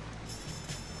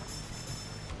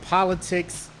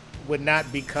politics would not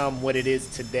become what it is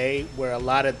today, where a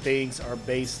lot of things are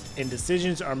based and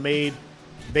decisions are made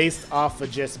based off of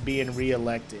just being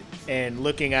reelected and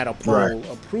looking at a poll,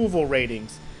 approval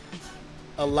ratings.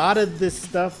 A lot of this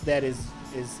stuff that is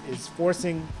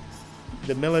forcing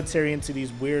the military into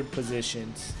these weird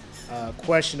positions,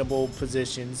 questionable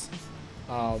positions,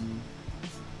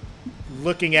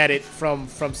 looking at it from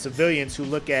civilians who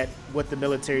look at what the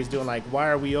military is doing, like, why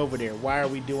are we over there? Why are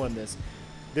we doing this?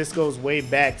 This goes way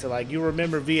back to, like, you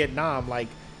remember Vietnam, like,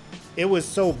 it was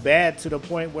so bad to the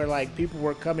point where, like, people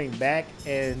were coming back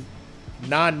and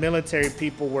non-military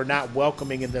people were not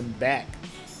welcoming them back,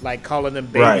 like calling them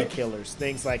baby killers,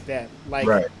 things like that.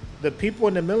 Like, the people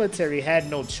in the military had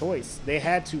no choice. They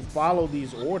had to follow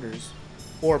these orders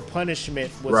or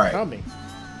punishment was coming.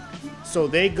 So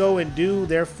they go and do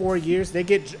their 4 years. They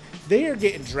are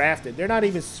getting drafted. They're not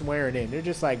even swearing in. They're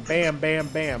just like, bam, bam,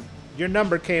 bam. Your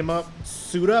number came up.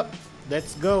 Suit up.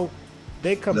 Let's go.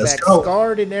 They come back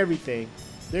scarred and everything.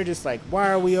 They're just like, why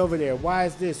are we over there? Why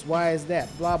is this? Why is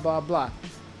that? Blah, blah, blah.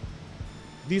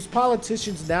 These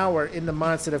politicians now are in the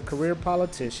mindset of career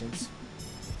politicians.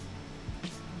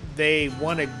 They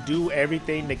want to do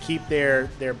everything to keep their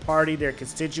party, their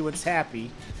constituents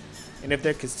happy. And if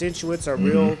their constituents are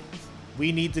real,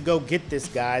 we need to go get this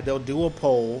guy, they'll do a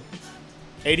poll.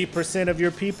 80% of your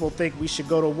people think we should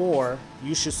go to war.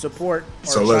 You should support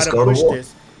or try to push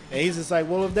this. And he's just like,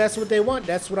 well, if that's what they want,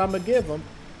 that's what I'm going to give them.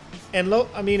 And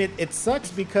I mean, it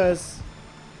sucks because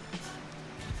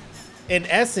in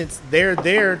essence, they're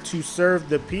there to serve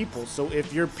the people. So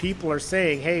if your people are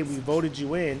saying, hey, we voted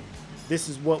you in, this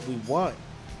is what we want,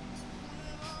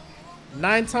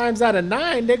 9 times out of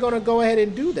 9, they're going to go ahead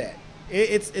and do that.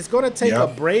 It's going to take a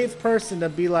brave person to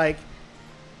be like,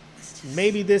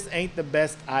 maybe this ain't the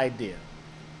best idea,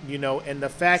 you know. And the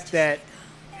fact that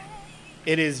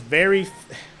it is very,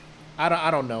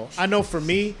 I don't know. I know for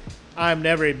me, I'm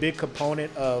never a big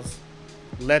component of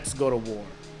let's go to war,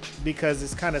 because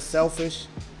it's kind of selfish.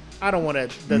 I don't want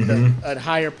a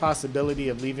higher possibility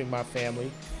of leaving my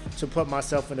family to put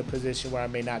myself in a position where I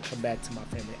may not come back to my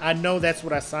family. I know that's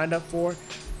what I signed up for,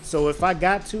 So if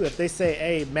they say,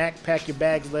 hey, Mac, pack your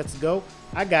bags, let's go,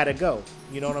 I gotta go.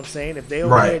 You know what I'm saying? If they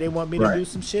over there, they want me to do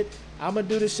some shit, I'm gonna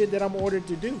do the shit that I'm ordered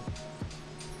to do.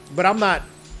 But I'm not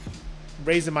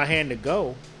raising my hand to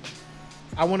go.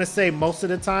 I want to say most of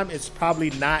the time it's probably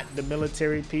not the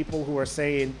military people who are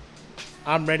saying,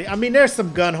 I'm ready. I mean, there's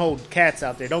some gun-hold cats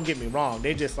out there. Don't get me wrong.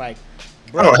 They just like,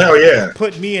 bro, oh, hell yeah.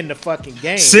 Put me in the fucking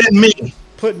game. Send me.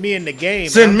 Put me in the game.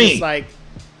 Send me. Just like,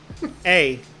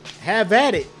 hey, have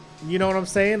at it. You know what I'm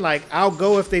saying? Like, I'll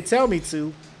go if they tell me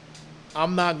to.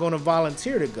 I'm not going to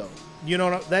volunteer to go. You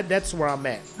know, that's where I'm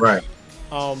at. Right.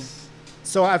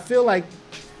 So I feel like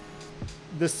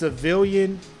the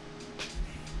civilian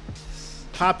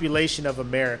population of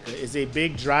America is a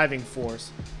big driving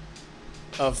force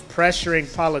of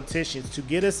pressuring politicians to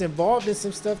get us involved in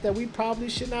some stuff that we probably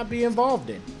should not be involved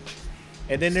in.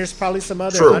 And then there's probably some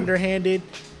other underhanded,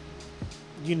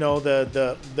 you know,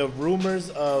 the rumors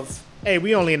of, hey,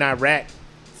 we only in Iraq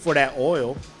for that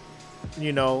oil,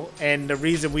 you know, and the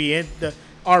reason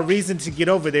our reason to get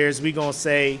over there is we gonna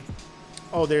say,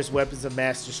 oh, there's weapons of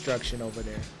mass destruction over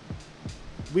there.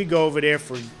 We go over there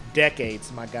for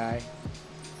decades, my guy.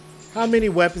 How many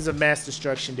weapons of mass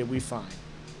destruction did we find?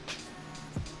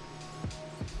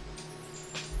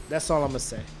 That's all I'm gonna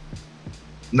say.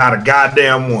 Not a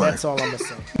goddamn one. That's all I'm gonna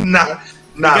say. not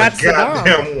a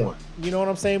goddamn one. You know what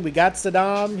I'm saying? We got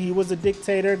Saddam. He was a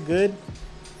dictator. Good.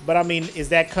 But, I mean, is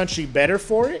that country better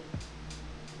for it?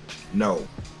 No.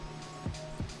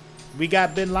 We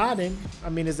got Bin Laden. I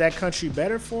mean, is that country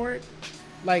better for it?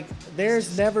 Like,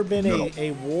 there's never been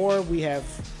a war we have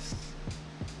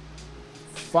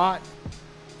fought,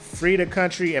 freed a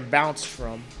country, and bounced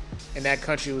from. And that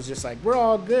country was just like, we're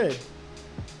all good.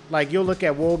 Like, you'll look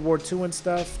at World War II and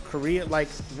stuff, Korea. Like,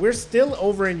 we're still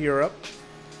over in Europe.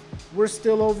 We're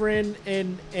still over in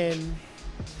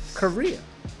Korea.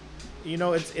 You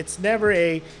know, it's never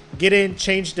a get in,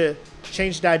 change the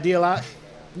ideal out,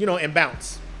 you know, and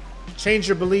bounce. Change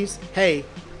your beliefs. Hey,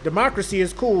 democracy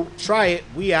is cool. Try it.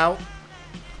 We out.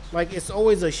 Like, it's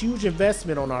always a huge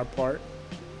investment on our part.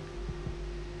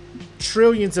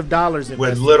 Trillions of dollars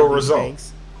invested with little in these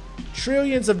results. Things.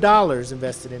 Trillions of dollars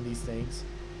invested in these things,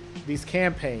 these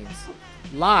campaigns,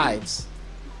 lives,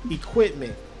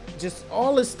 equipment, just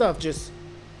all this stuff. Just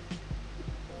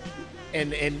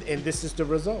and this is the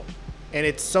result. And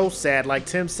it's so sad. Like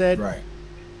Tim said, right.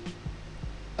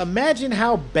 Imagine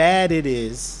how bad it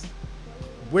is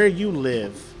where you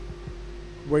live,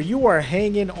 where you are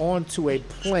hanging onto a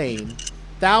plane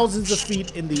thousands of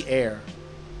feet in the air.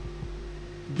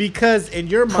 Because in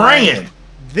your mind,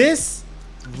 this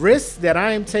risk that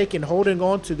I am taking holding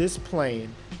on to this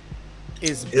plane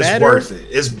is better. It's worth it.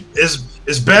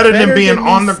 It's better than being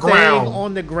on the ground.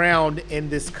 On the ground in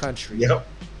this country. Yep.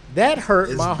 That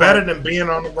hurt my heart. It's better than being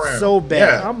on the ground. So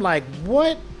bad. Yeah. I'm like,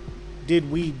 what did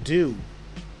we do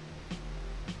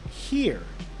here?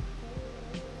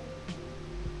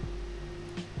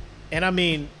 And I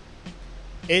mean,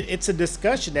 it's a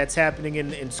discussion that's happening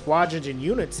in squadrons and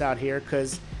units out here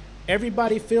because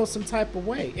everybody feels some type of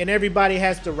way. And everybody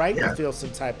has the right to feel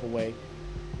some type of way.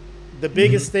 The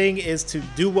biggest thing is to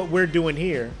do what we're doing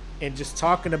here and just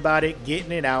talking about it,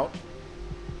 getting it out,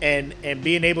 and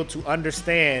being able to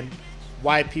understand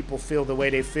why people feel the way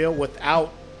they feel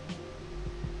without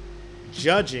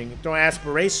judging, throwing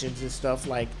aspirations and stuff.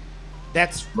 Like,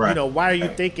 that's right. You know, why are you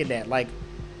thinking that? Like,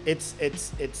 it's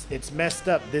messed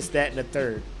up, this, that, and the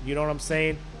third. You know what I'm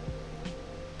saying?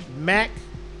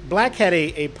 Black had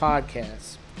a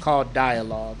podcast called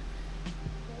Dialogue.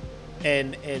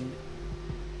 And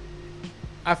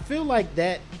I feel like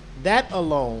that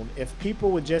alone, if people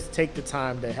would just take the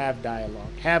time to have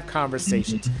dialogue, have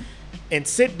conversations, and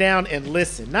sit down and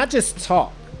listen, not just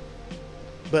talk,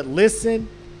 but listen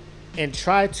and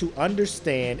try to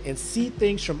understand and see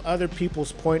things from other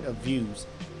people's point of views.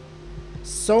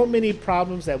 So many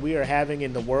problems that we are having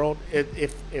in the world,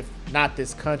 if not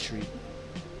this country,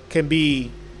 can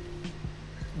be,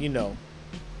 you know,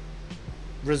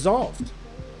 resolved.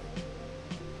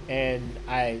 And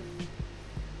I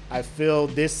feel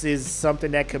this is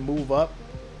something that can move up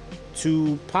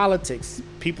to politics.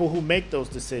 People who make those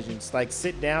decisions, like,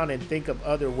 sit down and think of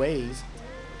other ways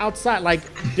outside, like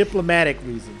diplomatic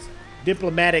reasons,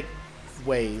 diplomatic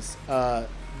ways.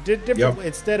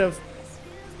 Instead of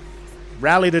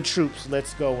rally the troops,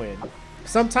 let's go in.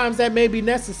 Sometimes that may be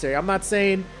necessary. I'm not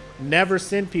saying never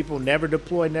send people, never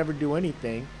deploy, never do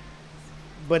anything.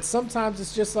 But sometimes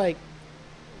it's just like,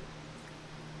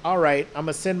 all right, I'm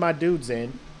going to send my dudes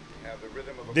in.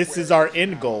 This is our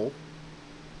end goal.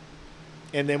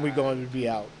 And then we're going to be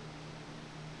out.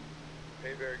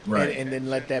 Right. And then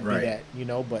let that be that, you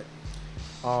know. But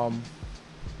Um,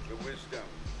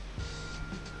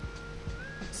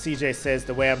 CJ says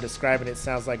the way I'm describing it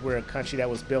sounds like we're a country that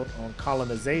was built on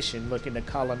colonization, looking to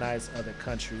colonize other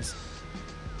countries.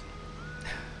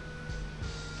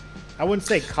 I wouldn't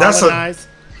say colonize.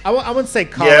 I wouldn't say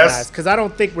colonize because I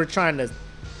don't think we're trying to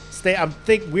stay. I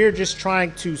think we're just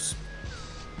trying to.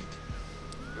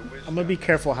 I'm gonna be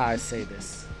careful how I say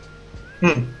this.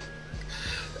 I'm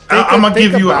gonna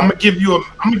give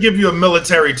you a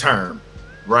military term,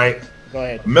 right? Go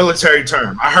ahead. A military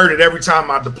term. I heard it every time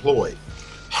I deployed.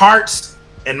 Hearts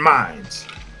and minds.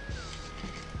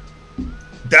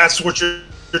 That's what you're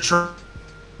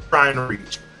trying to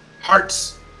reach.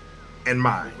 Hearts and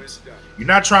minds. You're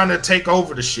not trying to take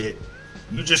over the shit.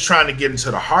 You're just trying to get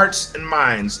into the hearts and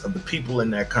minds of the people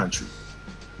in that country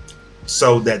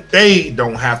so that they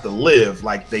don't have to live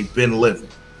like they've been living.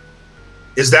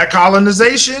 Is that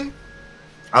colonization?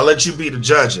 I'll let you be the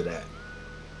judge of that.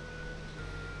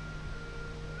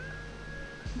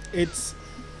 It's,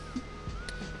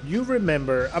 you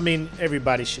remember, I mean,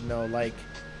 everybody should know, like,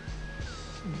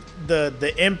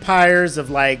 the empires of,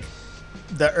 like,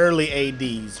 the early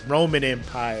ADs, Roman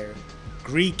Empire,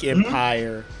 Greek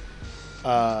Empire,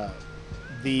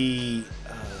 the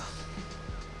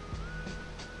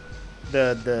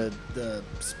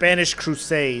Spanish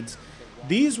Crusades.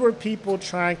 These were people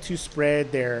trying to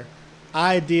spread their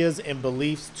ideas and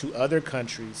beliefs to other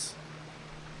countries.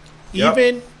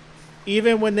 Yep.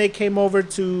 Even when they came over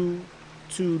to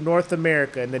North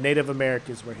America and the Native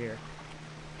Americans were here.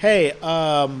 Hey,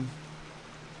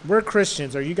 we're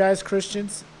Christians. Are you guys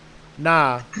Christians?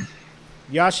 Nah.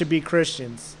 Y'all should be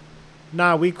Christians.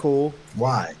 Nah, we cool.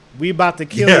 Why? We about to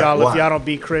kill y'all if y'all don't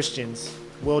be Christians.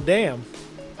 Well, damn.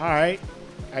 All right.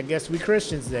 I guess we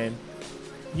Christians then.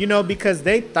 You know, because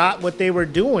they thought what they were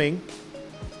doing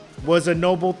was a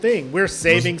noble thing. We're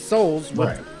saving souls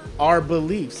with our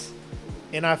beliefs.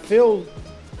 And I feel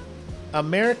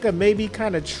America may be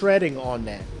kind of treading on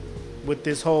that with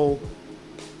this whole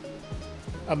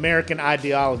American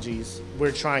ideologies.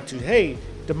 We're trying to, hey,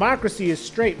 democracy is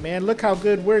straight, man. Look how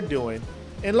good we're doing.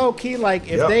 And low key, like,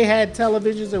 if they had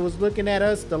televisions that was looking at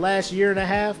us the last year and a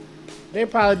half, they'd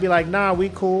probably be like, nah, we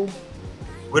cool.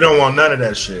 We don't want none of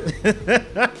that shit.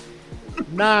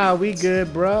 Nah, we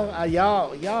good, bro.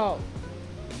 Y'all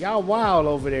wild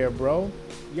over there, bro.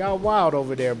 Y'all wild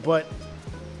over there. But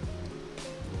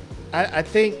I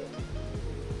think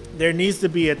there needs to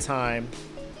be a time.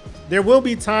 There will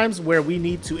be times where we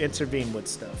need to intervene with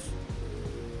stuff.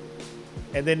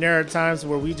 And then there are times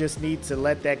where we just need to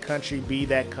let that country be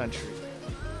that country.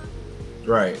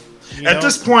 Right. You know? At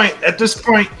this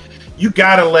point, you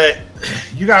gotta let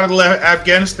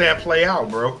Afghanistan play out,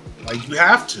 bro. Like, you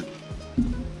have to.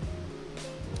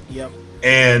 Yep.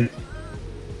 And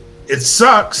it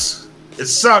sucks. It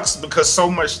sucks because so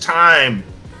much time,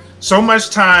 so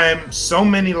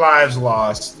many lives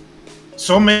lost,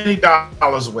 so many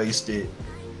dollars wasted,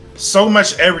 so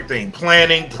much everything,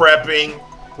 planning, prepping.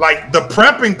 Like, the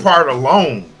prepping part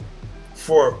alone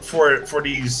for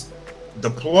these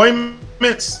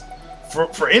deployments,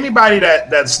 for anybody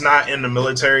that's not in the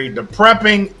military, the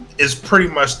prepping is pretty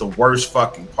much the worst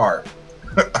fucking part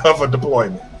of a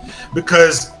deployment,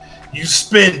 because you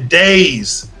spend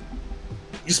days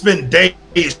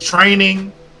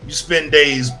training, you spend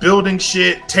days building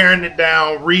shit, tearing it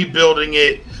down, rebuilding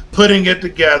it, putting it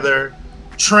together,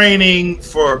 training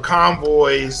for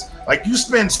convoys. Like, you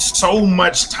spend so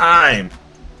much time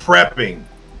prepping,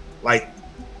 like,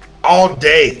 all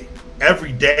day,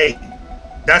 every day.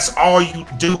 That's all you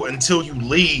do until you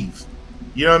leave.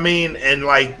 You know what I mean? And,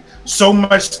 like, so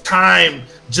much time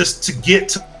just to get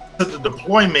to the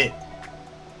deployment.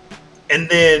 And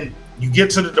then you get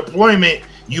to the deployment,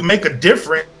 you make a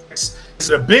difference. Is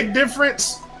it a big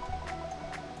difference?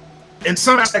 In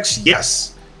some aspects,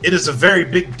 yes. It is a very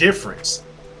big difference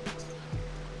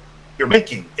you're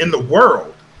making in the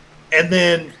world. And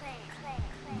then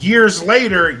years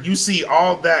later, you see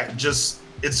all that just,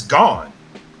 it's gone.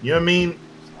 You know what I mean?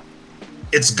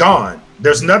 It's gone.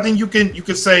 There's nothing you can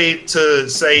say to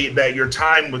say that your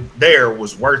time there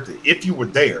was worth it if you were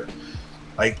there.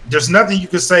 Like, there's nothing you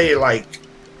can say, like,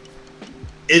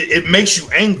 it makes you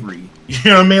angry. You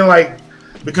know what I mean? Like,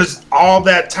 because all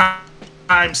that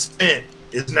time spent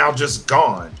is now just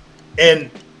gone. And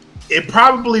it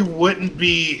probably wouldn't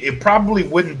be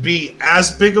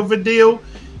as big of a deal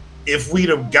if we'd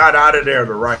have got out of there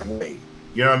the right way.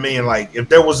 You know what I mean? Like, if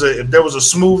there was a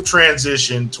smooth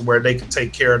transition to where they could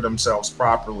take care of themselves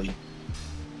properly,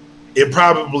 it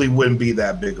probably wouldn't be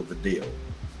that big of a deal.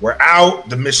 We're out,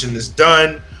 the mission is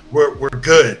done, we're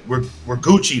good, we're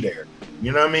Gucci there.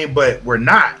 You know what I mean? But we're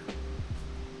not.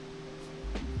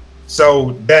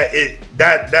 So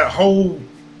that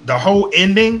whole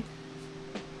ending,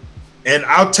 and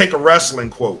I'll take a wrestling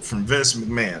quote from Vince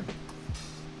McMahon.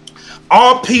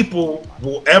 All people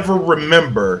will ever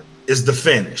remember is the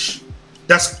finish.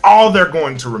 That's all they're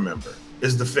going to remember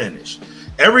is the finish.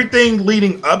 Everything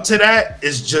leading up to that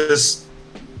is just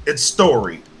it's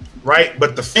story, right?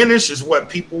 But the finish is what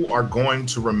people are going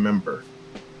to remember.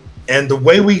 And the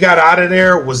way we got out of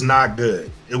there was not good.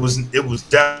 It was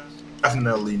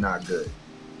definitely not good.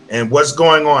 And what's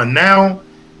going on now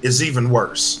is even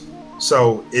worse.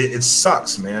 So it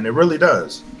sucks, man. It really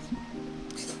does.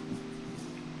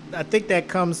 I think that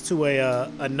comes to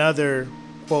another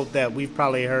quote that we've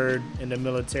probably heard in the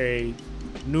military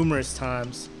numerous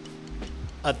times.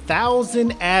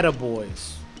 1,000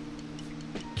 attaboys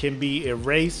can be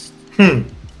erased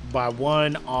by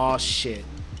one aw shit.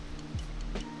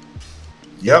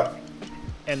 Yep.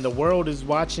 And the world is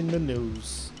watching the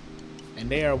news, and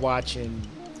they are watching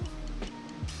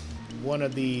one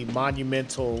of the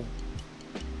monumental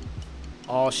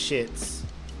all shits,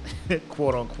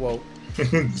 quote unquote.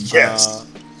 Yes.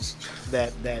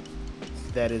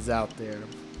 That is out there.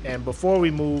 And before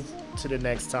we move to the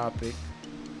next topic,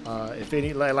 if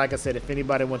any, like I said, if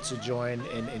anybody wants to join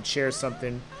and share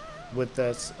something with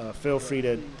us, feel free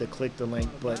to click the link.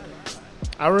 But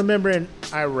I remember in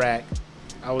Iraq,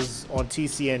 I was on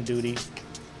TCN duty,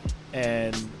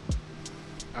 and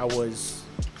I was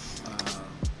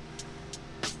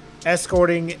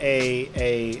escorting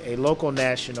a local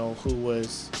national who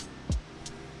was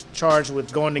charged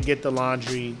with going to get the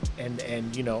laundry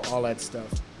and you know, all that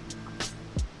stuff.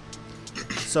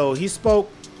 So he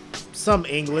spoke some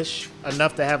English,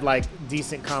 enough to have like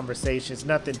decent conversations,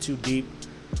 nothing too deep.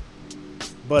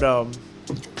 But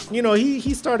you know,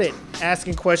 he started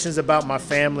asking questions about my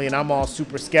family, and I'm all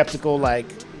super skeptical. Like,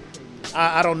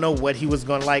 I don't know what he was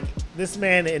going to like. This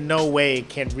man in no way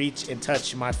can reach and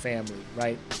touch my family,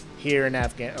 right? Here in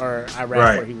Afghanistan or Iraq,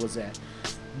 right, where he was at.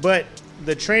 But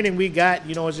the training we got,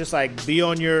 you know, it's just like be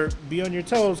on your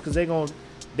toes, because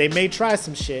they may try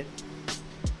some shit.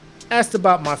 Asked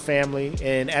about my family,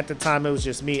 and at the time it was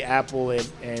just me, Apple,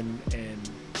 and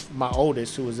my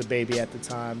oldest, who was a baby at the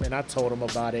time, and I told him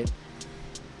about it.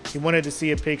 He wanted to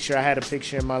see a picture. I had a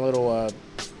picture in my little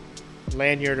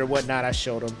lanyard or whatnot. I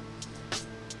showed him.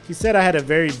 He said I had a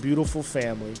very beautiful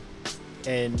family,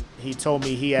 and he told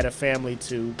me he had a family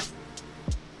too.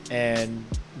 And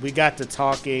we got to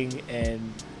talking,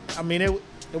 and I mean, it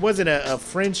wasn't a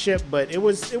friendship, but it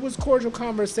was cordial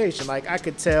conversation. Like, I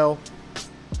could tell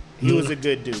he was a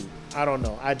good dude. I don't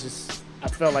know. I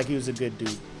felt like he was a good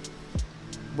dude.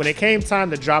 When it came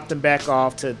time to drop them back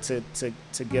off to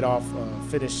get off,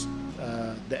 finish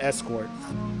the escort,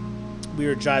 we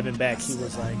were driving back. He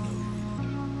was like,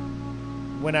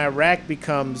 when Iraq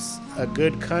becomes a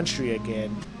good country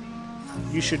again,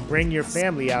 you should bring your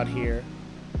family out here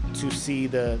to see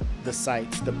the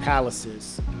sights, the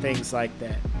palaces, things like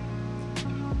that.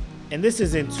 And this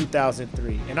is in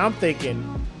 2003. And I'm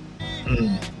thinking,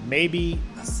 maybe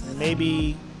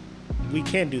we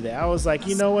can do that. I was like,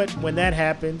 you know what? When that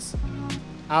happens,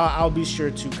 I'll be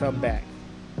sure to come back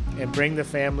and bring the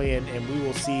family, and we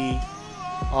will see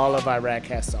all of Iraq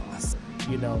has to offer,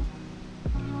 you know?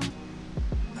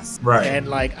 Right. And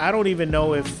like, I don't even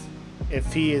know if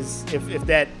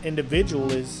that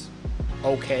individual is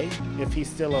okay, if he's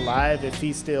still alive, if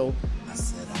he's still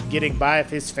getting by, if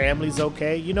his family's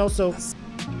okay, you know? So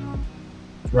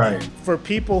right, for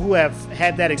people who have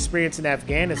had that experience in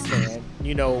Afghanistan,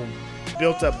 you know,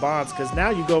 built up bonds, because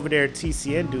now you go over there at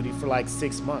TCN duty for like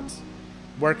 6 months,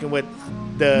 working with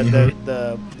the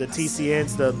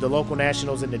TCNs, the local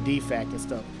nationals, and the DFAC and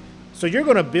stuff. So you're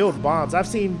going to build bonds. I've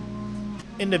seen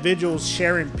individuals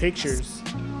sharing pictures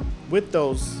with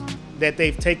those that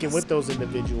they've taken with those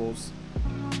individuals,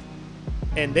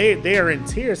 and they are in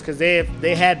tears because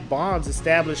they had bonds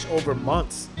established over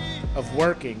months of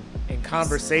working and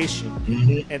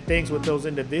conversation and things with those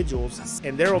individuals,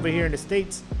 and they're over here in the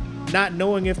States not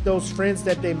knowing if those friends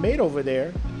that they made over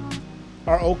there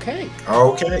are okay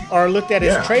or looked at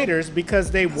as traitors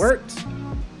because they worked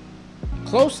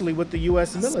closely with the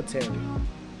U.S. military.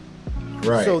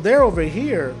 Right. So they're over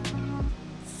here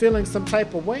feeling some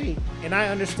type of way, and I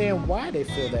understand why they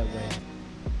feel that way.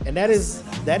 And that is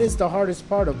the hardest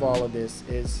part of all of this,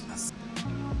 is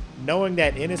knowing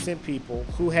that innocent people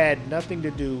who had nothing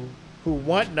to do, who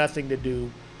want nothing to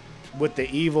do with the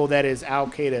evil that is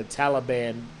Al-Qaeda,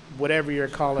 Taliban, whatever you're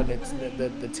calling it,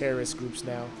 the terrorist groups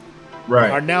now, right,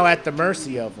 are now at the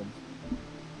mercy of them.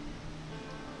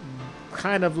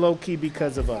 Kind of low-key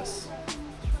because of us.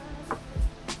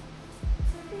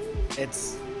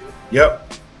 It's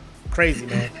crazy,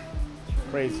 man.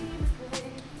 Crazy.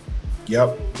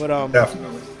 Yep. But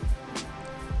Definitely.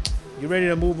 you ready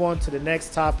to move on to the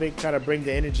next topic? Kind of bring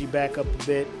the energy back up a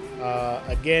bit.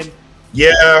 Again,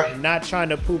 Yeah. not trying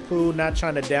to poo-poo, not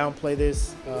trying to downplay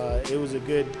this. It was a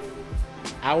good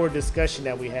hour discussion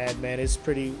that we had, man. It's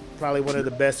probably one of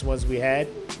the best ones we had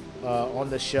on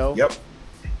the show. Yep.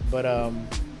 But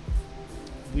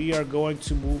we are going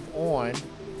to move on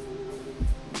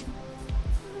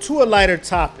to a lighter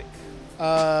topic.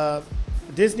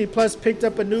 Disney Plus picked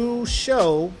up a new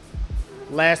show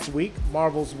last week,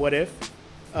 Marvel's What If.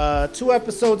 2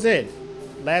 episodes in.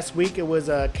 Last week it was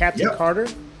Captain Yep. Carter.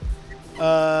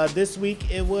 This week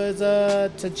it was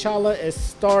T'Challa as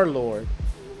Star-Lord.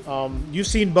 You've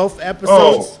seen both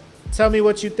episodes. Oh. Tell me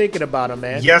what you're thinking about them,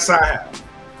 man. Yes, I have.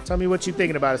 Tell me what you're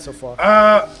thinking about it so far.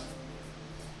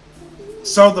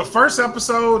 So the first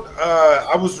episode,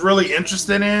 I was really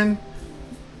interested in,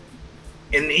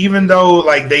 and even though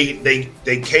like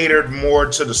they catered more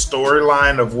to the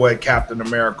storyline of what Captain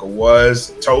America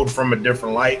was, told from a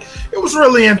different light, it was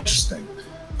really interesting.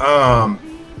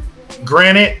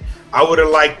 Granted, I would have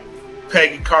liked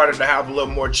Peggy Carter to have a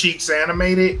little more cheeks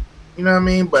animated, you know what I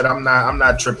mean? But I'm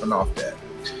not tripping off that.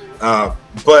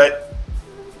 But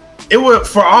it was,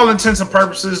 for all intents and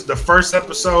purposes, the first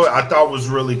episode I thought was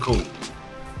really cool.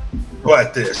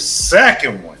 But the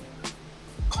second one,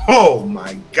 oh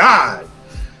my God,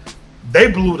 they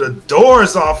blew the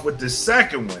doors off with the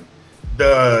second one.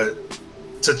 The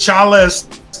T'Challa as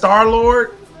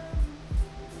Star-Lord.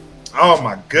 Oh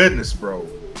my goodness, bro.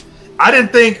 I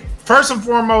didn't think, first and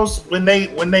foremost, when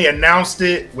they announced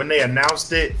it,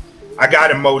 I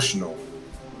got emotional.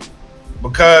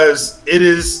 Because it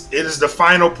is the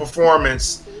final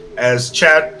performance as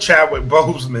Chadwick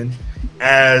Boseman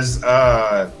as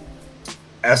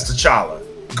T'Challa,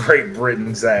 Great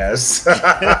Britain's ass.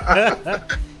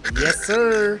 Yes,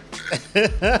 sir.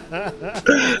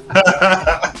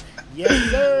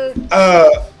 Yes, sir.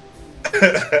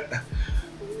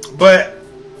 But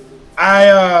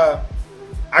I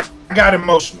got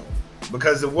emotional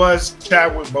because it was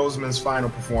Chadwick Boseman's final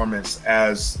performance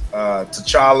as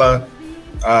T'Challa,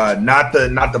 not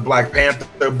the Black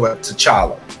Panther, but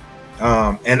T'Challa.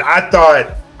 And I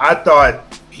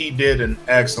thought he did an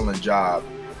excellent job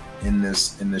in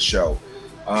this show.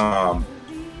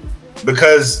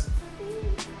 Because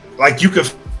like you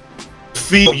could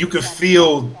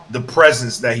feel the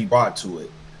presence that he brought to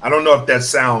it. I don't know if that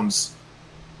sounds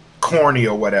corny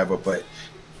or whatever, but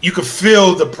you could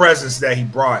feel the presence that he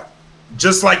brought,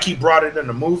 just like he brought it in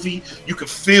the movie. You could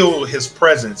feel his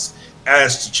presence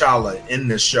as T'Challa in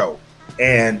this show.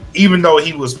 And even though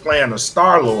he was playing a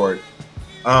Star-Lord,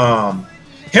 him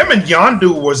and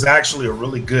Yondu was actually a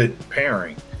really good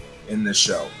pairing in this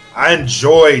show. I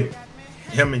enjoyed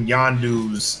him and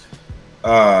Yondu's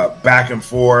back and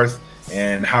forth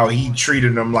and how he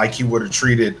treated him like he would have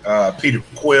treated Peter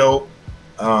Quill.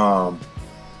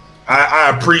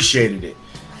 I appreciated it.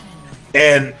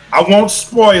 And I won't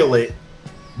spoil it,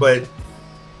 but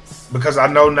because I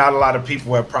know not a lot of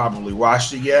people have probably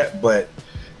watched it yet, but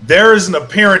there is an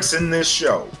appearance in this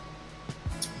show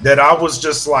that I was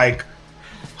just like,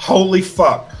 holy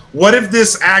fuck. What if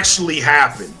this actually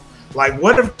happened? Like,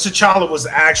 what if T'Challa was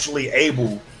actually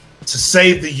able to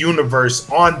save the universe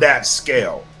on that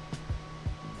scale?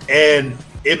 And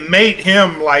it made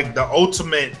him like the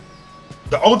ultimate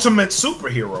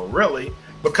superhero, really,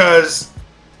 because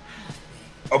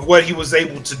of what he was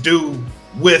able to do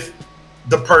with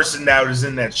the person that was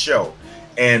in that show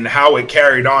and how it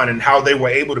carried on and how they were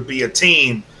able to be a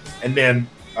team and then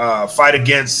fight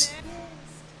against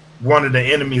one of the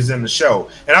enemies in the show.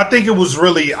 And I think it was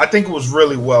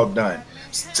really well done.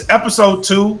 Episode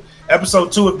two,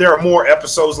 if there are more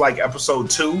episodes like episode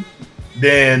 2,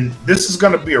 then this is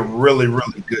going to be a really,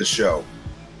 really good show.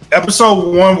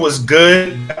 Episode 1 was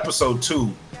good. Episode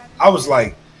 2, I was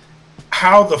like,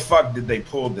 how the fuck did they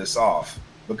pull this off?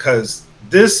 Because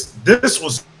this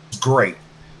was great.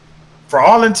 For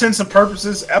all intents and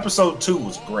purposes, episode 2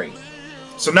 was great.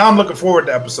 So now I'm looking forward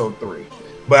to episode 3.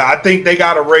 But I think they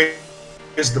got to raise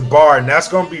the bar, and that's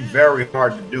going to be very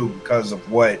hard to do because of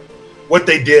what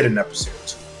they did in episode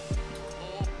 2.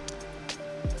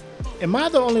 Am I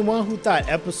the only one who thought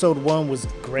episode 1 was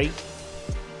great?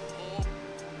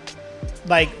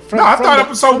 Like, I thought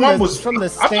episode 1 was from the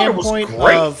standpoint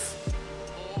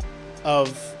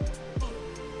of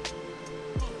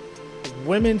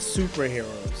women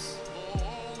superheroes.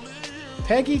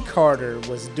 Peggy Carter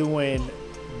was doing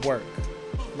work.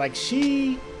 Like,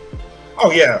 she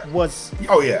was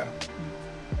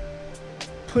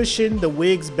pushing the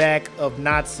wigs back of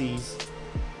Nazis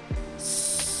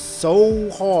so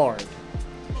hard.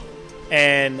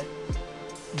 and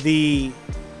the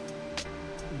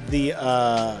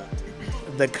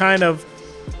kind of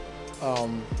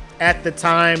at the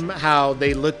time how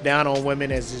they looked down on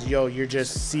women as just, yo, you're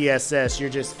just CSS, you're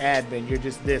just admin, you're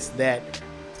just this, that.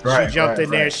 Right, she jumped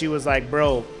in there. She was like,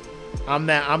 bro, I'm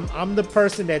the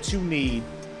person that you need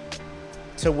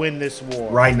to win this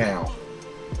war right now.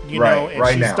 You know,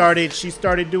 and she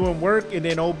started doing work, and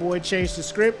then old boy changed the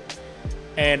script,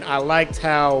 and I liked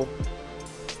how,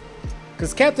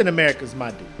 because Captain America's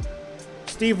my dude,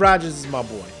 Steve Rogers is my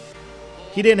boy.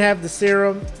 He didn't have the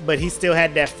serum, but he still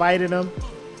had that fight in him,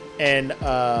 and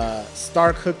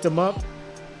Stark hooked him up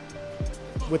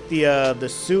with the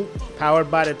suit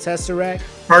powered by the Tesseract.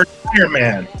 First Iron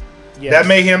Man. Yes. That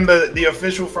made him the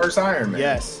official first Iron Man.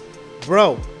 Yes,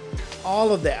 bro.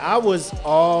 All of that, I was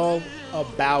all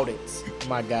about it,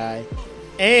 my guy.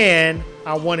 And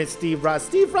I wanted Steve Rogers.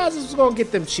 Steve Rogers was gonna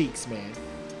get them cheeks, man.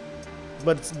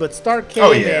 But Stark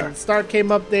came and Stark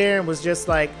came up there and was just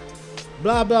like,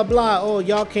 blah blah blah. Oh,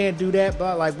 y'all can't do that.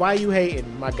 But like, why you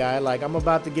hating, my guy? Like, I'm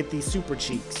about to get these super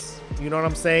cheeks. You know what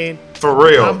I'm saying? For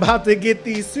real. I'm about to get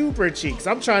these super cheeks.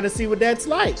 I'm trying to see what that's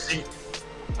like.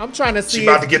 I'm trying to see. She's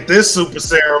about to get this super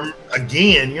serum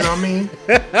again. You know what I mean?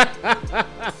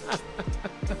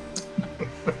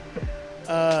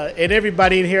 And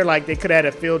everybody in here, like, they could have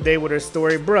had a field day with her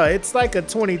story. Bruh, it's like a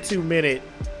 22-minute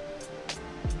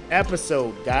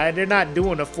episode, guy. They're not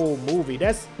doing a full movie.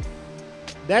 That's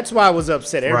why I was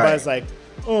upset. Everybody's like,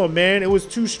 oh, man, it was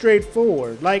too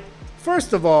straightforward. Like,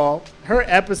 first of all, her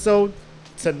episode,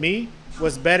 to me,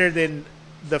 was better than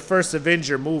the first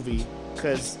Avenger movie,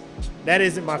 because that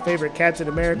isn't my favorite Captain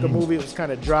America movie. It was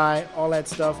kind of dry, all that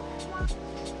stuff.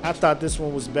 I thought this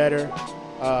one was better.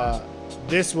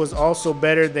 This was also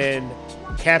better than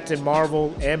Captain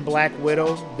Marvel and Black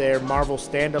Widow, their Marvel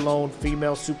standalone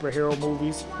female superhero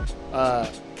movies.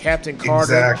 Captain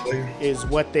Carter is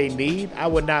what they need. I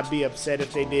would not be upset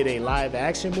if they did a live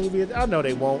action movie. I know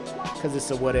they won't, because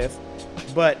it's a what if.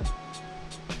 But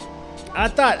I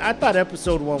thought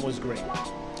episode 1 was great.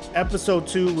 Episode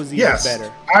 2 was even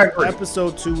better. I agree.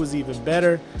 Episode 2 was even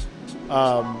better.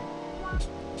 I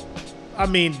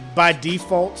mean, by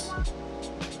default,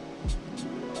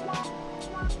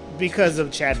 because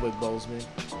of Chadwick Boseman.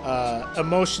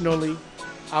 Emotionally,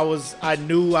 I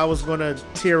knew I was gonna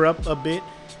tear up a bit.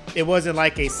 It wasn't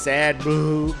like a sad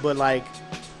boo, but like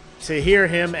to hear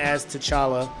him as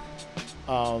T'Challa,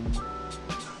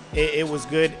 it was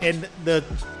good. And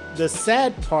the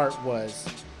sad part was,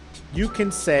 you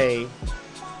can say,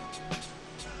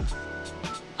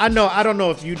 I don't know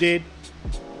if you did,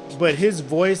 but his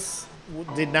voice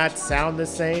did not sound the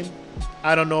same.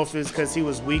 I don't know if it's because he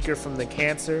was weaker from the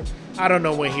cancer. I don't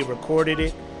know when he recorded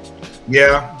it.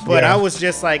 Yeah. But I was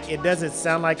just like, it doesn't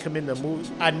sound like him in the movie.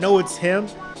 I know it's him,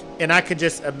 and I could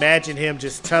just imagine him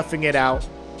just toughing it out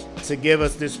to give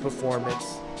us this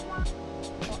performance.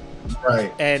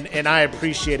 Right. And I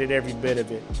appreciated every bit of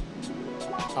it.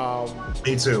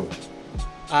 Me too.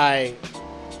 I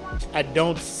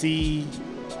don't see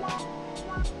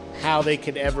how they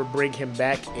could ever bring him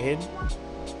back in,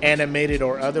 animated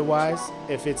or otherwise,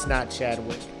 if it's not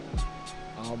Chadwick.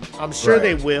 I'm sure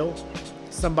they will.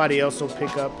 Somebody else will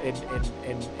pick up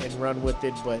and run with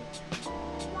it, but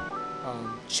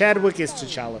Chadwick is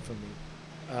T'Challa for me.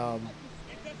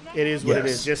 It is what it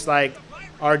is. Just like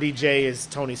RDJ is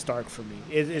Tony Stark for me.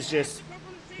 It's just,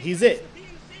 he's it.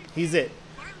 He's it.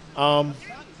 I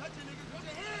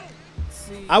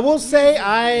will say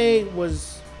I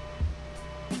was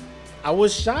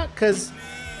shocked because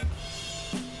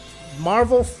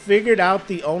Marvel figured out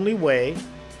the only way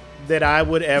that I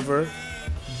would ever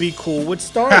be cool with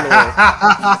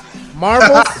Star-Lord.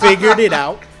 Marvel figured it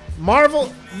out.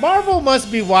 Marvel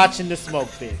must be watching the smoke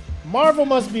pit. Marvel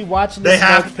must be watching the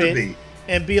smoke pit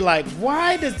and be like,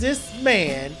 why does this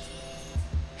man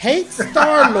hate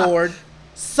Star-Lord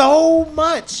so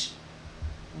much?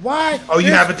 Why? Oh,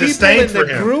 you have a disdain for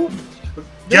him. Group,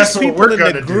 guess what we're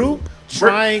going to do?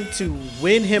 Trying to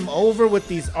win him over with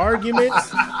these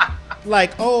arguments.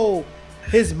 Like, oh,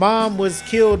 his mom was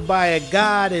killed by a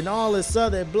god and all this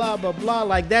other blah, blah, blah.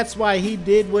 Like, that's why he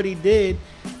did what he did.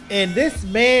 And this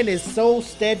man is so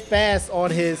steadfast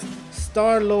on his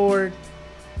Star-Lord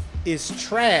is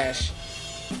trash.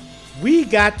 We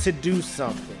got to do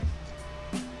something.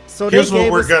 So here's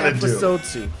what we're going to do. Episode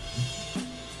 2.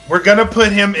 We're going to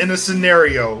put him in a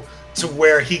scenario to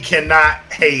where he cannot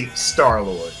hate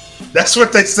Star-Lord. That's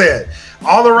what they said.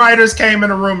 All the writers came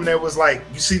in a room and it was like,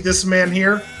 you see this man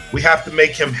here? We have to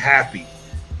make him happy.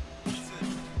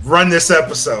 Run this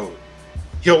episode.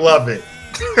 He'll love it.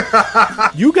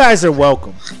 You guys are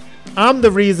welcome. I'm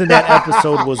the reason that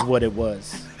episode was what it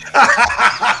was.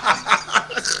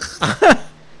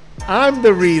 I'm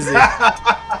the reason.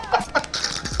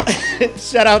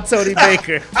 Shout out Tony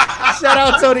Baker. Shout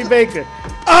out Tony Baker.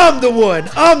 I'm the one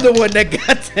that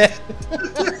got that.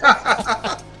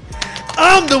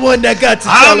 I'm the one that got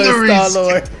T'Challa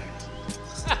Star-Lord.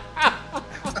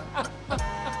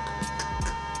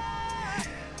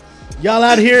 Y'all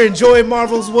out here enjoying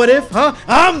Marvel's What If, huh?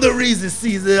 I'm the reason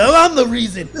I'm the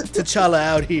reason T'Challa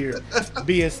out here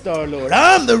being Star-Lord.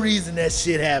 I'm the reason that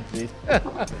shit happened.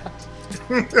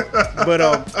 But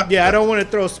yeah, I don't want to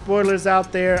throw spoilers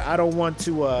out there. I don't want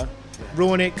to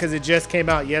ruin it because it just came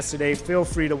out yesterday. Feel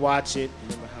free to watch it.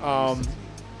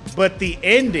 But the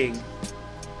ending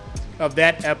of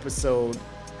that episode,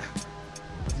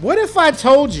 what if I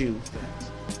told you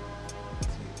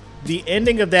the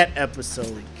ending of that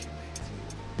episode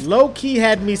low-key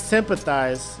had me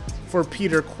sympathize for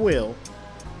Peter Quill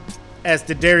as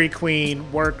the Dairy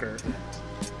Queen worker,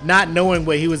 not knowing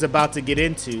what he was about to get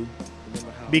into,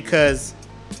 because,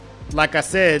 like I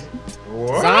said,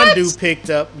 Yondu picked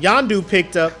up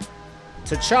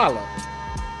T'Challa.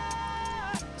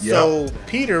 Yep. So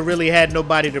Peter really had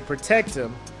nobody to protect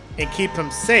him and keep him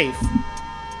safe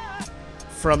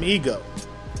from Ego.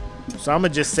 So I'm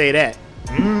gonna just say that.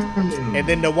 And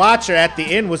then the Watcher at the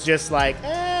end was just like,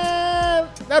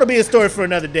 that'll be a story for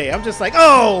another day. I'm just like,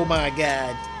 oh my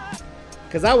God.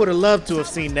 Because I would have loved to have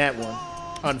seen that one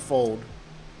unfold.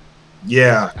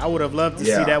 Yeah. I would have loved to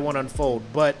see that one unfold.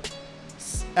 But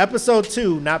episode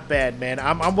 2, not bad, man.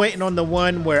 I'm waiting on the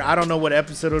one where I don't know what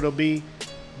episode it'll be,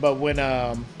 but when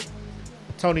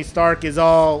Tony Stark is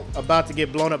all about to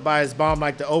get blown up by his bomb,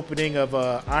 like the opening of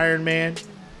Iron Man,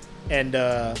 and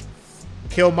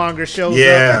Killmonger shows up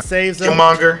and saves him.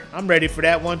 Killmonger. I'm ready for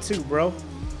that one too, bro.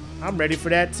 I'm ready for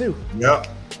that too. Yep.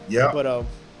 But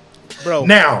bro.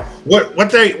 Now,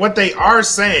 what they are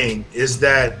saying is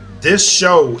that this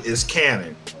show is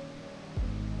canon.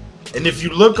 And if you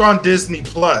look on Disney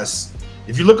Plus,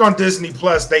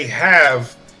 they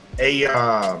have a you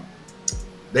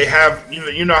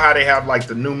know how they have like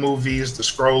the new movies, the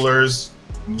scrollers,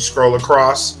 you scroll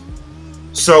across.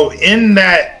 So in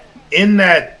that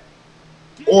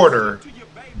order,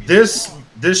 this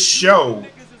show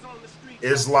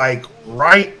is like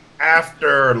right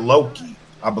after Loki,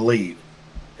 I believe.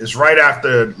 It's right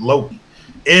after Loki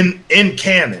in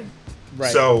canon.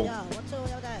 Right. So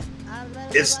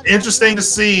it's interesting to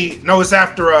see. No, it's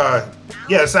after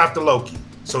it's after Loki.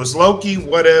 So it's Loki,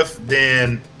 What If,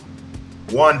 then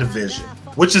WandaVision,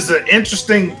 which is an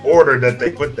interesting order that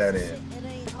they put that in.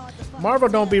 Marvel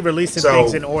don't be releasing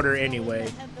things in order anyway.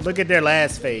 Look at their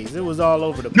last phase. It was all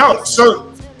over the place. No,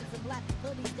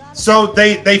 so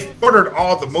they ordered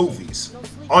all the movies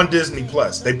on Disney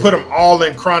Plus. They put them all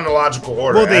in chronological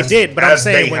order. Well, they did, but I'm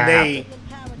saying when they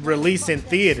release in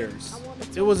theaters,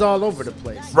 it was all over the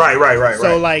place. Right.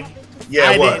 So like,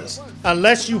 yeah, it was.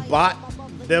 Unless you bought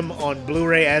them on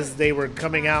Blu-ray as they were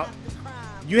coming out,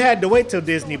 you had to wait till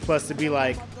Disney Plus to be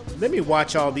like, let me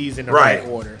watch all these in the right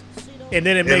order. And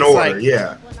then it makes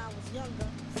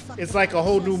it's like a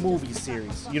whole new movie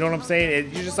series. You know what I'm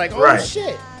saying? You're just like, oh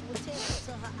shit.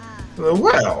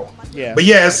 Well, yeah. But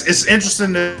yeah, it's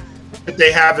interesting that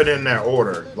they have it in that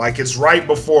order. Like it's right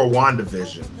before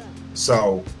WandaVision.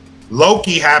 So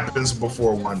Loki happens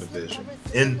before WandaVision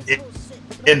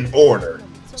in order.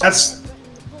 That's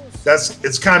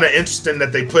it's kind of interesting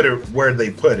that they put it where they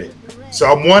put it.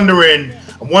 So I'm wondering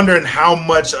how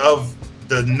much of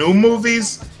the new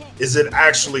movies is it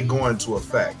actually going to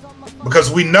affect? Because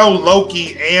we know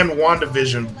Loki and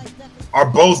WandaVision are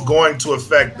both going to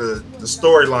affect the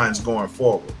storylines going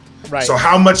forward. Right. So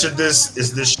how much of this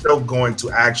is this show going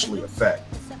to actually affect?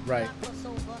 Right.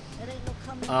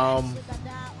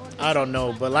 I don't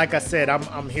know, but like I said,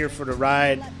 I'm here for the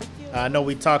ride. I know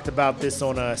we talked about this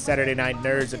on Saturday Night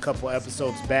Nerds a couple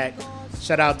episodes back.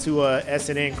 Shout out to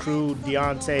SNN crew,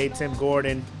 Deontay, Tim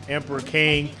Gordon, Emperor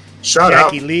King,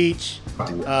 Jackie Leach,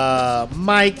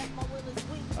 Mike,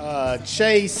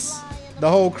 Chase, the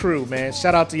whole crew, man.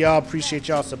 Shout out to y'all. Appreciate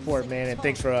y'all support, man, and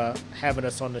thanks for having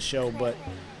us on the show. But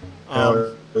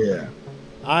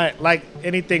I like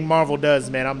anything Marvel does,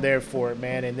 man. I'm there for it,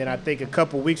 man. And then I think a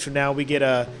couple weeks from now we get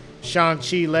a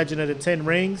Shang-Chi Legend of the Ten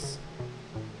Rings.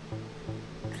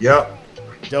 Yep.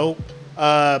 Dope.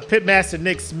 Pitmaster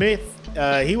Nick Smith,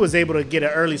 he was able to get an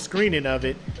early screening of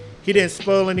it. He didn't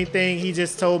spoil anything. He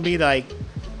just told me, like,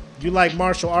 you like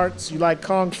martial arts, you like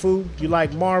kung fu, you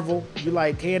like Marvel, you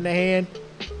like hand-to-hand,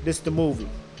 this the movie.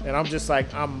 And I'm just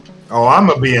like, I'm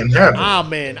gonna be in heaven.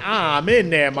 I'm in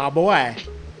there, my boy.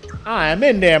 I am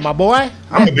in there, my boy.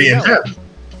 I'm gonna be in heaven.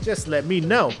 Just let me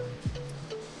know.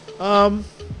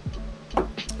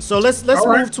 So let's All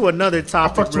right. move to another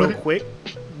topic fucked real with it. quick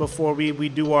before we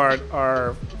do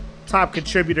our top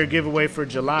contributor giveaway for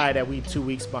July that we 2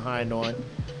 weeks behind on.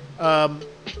 I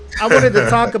wanted to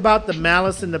talk about the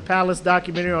Malice in the Palace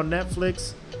documentary on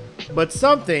Netflix, but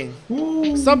something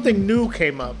new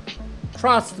came up,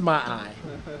 crossed my eye.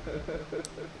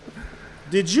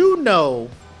 Did you know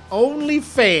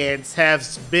OnlyFans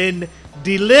has been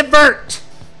delivered?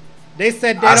 They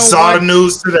said I saw the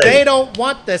news today. They don't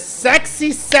want the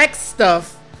sexy sex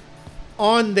stuff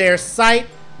on their site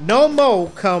no more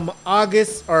come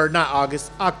October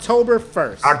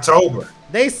 1st. October.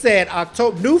 They said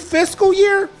October, new fiscal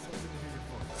year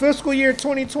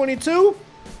 2022.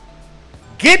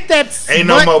 Get that smut. Ain't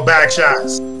no more back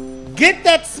shots. Get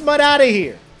that smut out of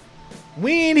here.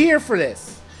 We ain't here for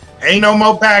this. Ain't no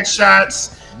more back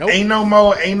shots. Nope. Ain't no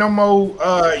more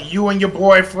you and your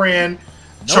boyfriend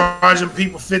charging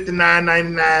people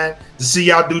 $59.99 to see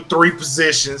y'all do 3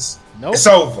 positions. Nope. It's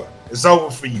over. It's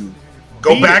over for you.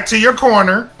 Go Beat back to your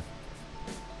corner.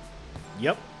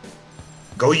 Yep.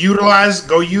 Go utilize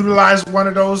one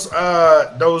of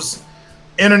those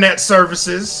internet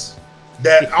services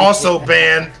that also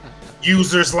ban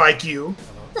users like you.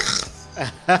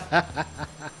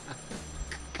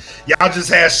 Y'all just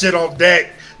had shit on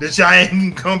deck that y'all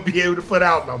ain't gonna be able to put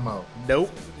out no more.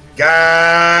 Nope.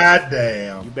 God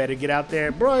damn. You better get out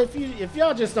there, bro. If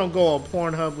y'all just don't go on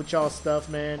Pornhub with y'all stuff,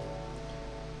 man.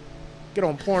 Get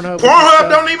on Pornhub. Pornhub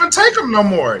don't even take them no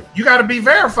more. You got to be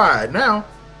verified now.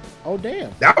 Oh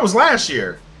damn. That was last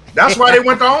year. That's why they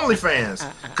went to OnlyFans,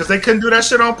 because they couldn't do that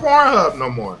shit on Pornhub no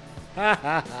more.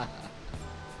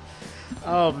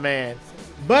 Oh man.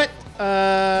 But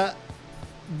the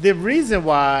reason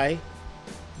why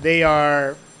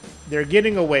they're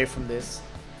getting away from this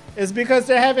is because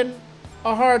they're having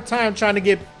a hard time trying to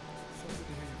get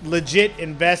legit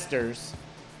investors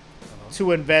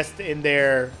to invest in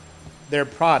their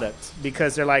product,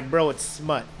 because they're like, bro, it's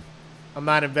smut. I'm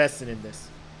not investing in this.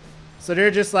 So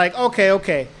they're just like,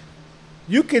 okay.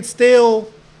 You could still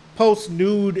post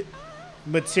nude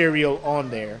material on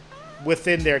there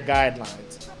within their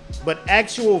guidelines, but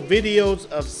actual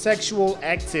videos of sexual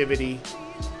activity,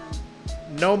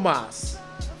 no mas.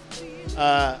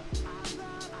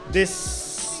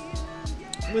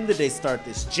 When did they start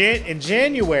this? In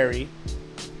January,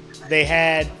 they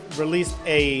had released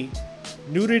a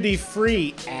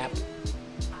nudity-free app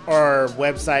or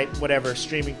website, whatever,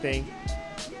 streaming thing,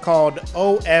 called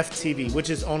OFTV, which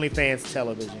is OnlyFans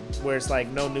Television, where it's like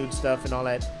no nude stuff and all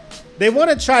that. They want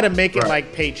to try to make it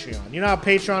like Patreon. You know how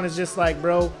Patreon is just like,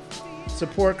 bro,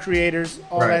 support creators,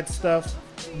 all that stuff,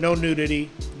 no nudity.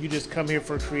 You just come here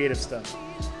for creative stuff.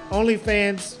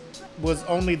 OnlyFans was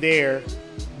only there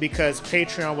because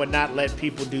Patreon would not let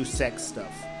people do sex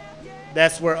stuff.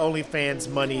 That's where OnlyFans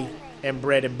money and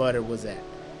bread and butter was at.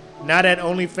 Now that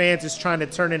OnlyFans is trying to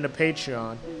turn into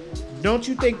Patreon, don't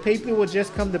you think people would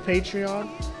just come to Patreon?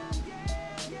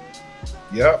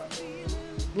 Yep.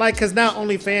 Like, because now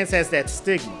OnlyFans has that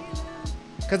stigma.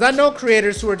 Because I know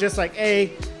creators who are just like,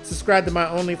 hey, subscribe to my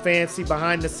OnlyFans, see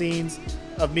behind the scenes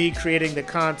of me creating the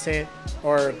content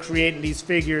or creating these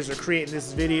figures or creating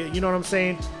this video. You know what I'm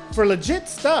saying? For legit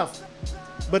stuff.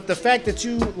 But the fact that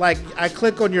you, like, I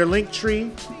click on your link tree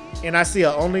and I see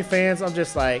a OnlyFans, I'm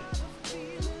just like,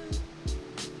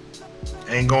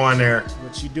 ain't going there.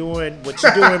 What you doing,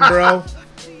 bro?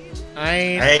 I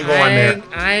ain't going there.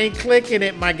 I ain't clicking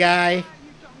it, my guy.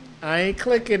 I ain't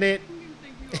clicking it.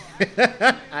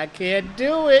 I can't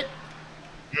do it.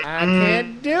 I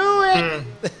can't do it.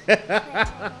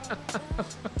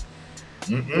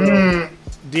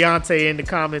 Deontay in the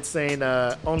comments saying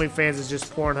OnlyFans is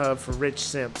just Pornhub for rich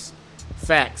simps.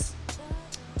 Facts.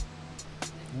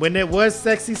 When there was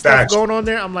sexy stuff going on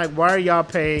there, I'm like, why are y'all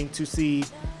paying to see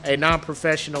a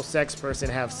non-professional sex person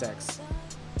have sex?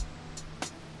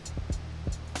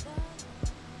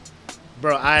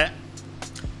 Bro, I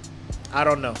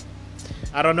don't know.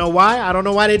 I don't know why. I don't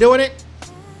know why they're doing it.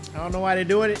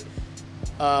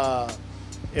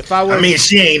 If I was, I mean,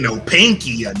 she ain't no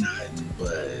pinky or nothing,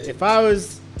 but if I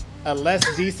was a less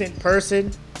decent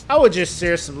person, I would just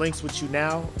share some links with you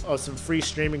now of some free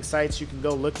streaming sites you can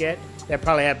go look at that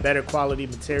probably have better quality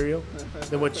material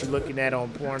than what you're looking at on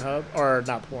Pornhub, or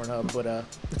not Pornhub, but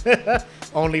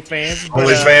OnlyFans. But,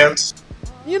 OnlyFans.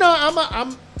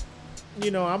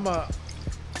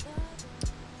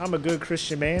 I'm a good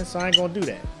Christian man, so I ain't gonna do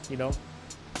that. You know,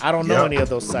 I don't know any of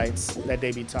those sites that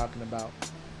they be talking about,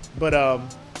 but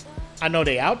I know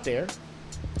they out there.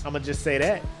 I'm gonna just say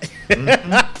that.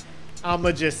 I'm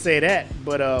gonna just say that.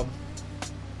 But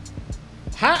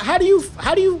how do you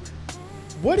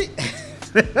what it,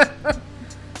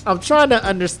 I'm trying to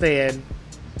understand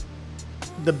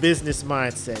the business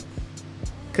mindset.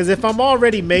 Because if I'm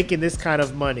already making this kind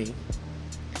of money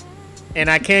and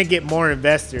I can't get more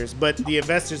investors, but the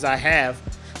investors I have,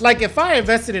 like if I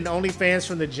invested in OnlyFans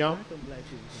from the jump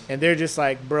and they're just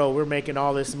like, bro, we're making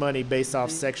all this money based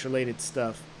off sex-related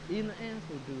stuff.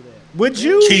 Would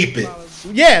you keep it?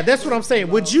 Yeah, that's what I'm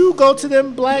saying. Would you go to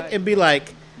them, Black, and be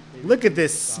like, look at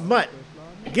this smut.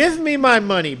 Give me my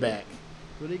money back.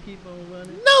 No,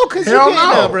 because you're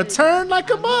getting a return like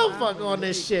a motherfucker on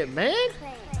this shit, man.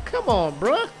 Come on,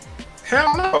 bruh.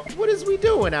 Hell no. What is we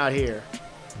doing out here?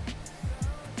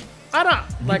 I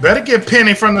don't like. You better get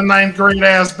Penny from the 9th grade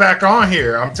ass back on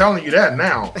here. I'm telling you that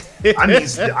now.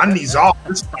 I need all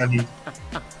this money.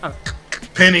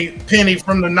 Penny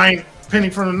from the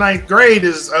 9th grade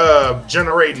is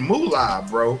generating moolah,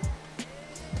 bro.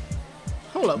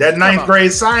 Hold up. That 9th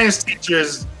grade science teacher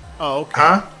is. Oh, okay.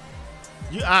 Huh?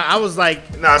 I was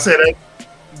like. No, I said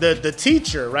that. The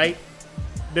teacher, right?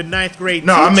 The 9th grade.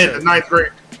 No, teacher. I meant the 9th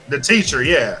grade. The teacher,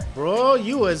 yeah. Bro,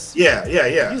 you was. Yeah.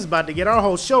 You was about to get our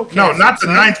whole show canceled. No, not the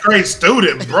 9th grade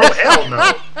student, bro. Hell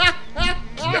no.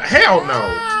 Hell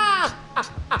no.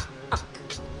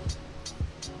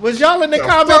 Was y'all in the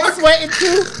comments sweating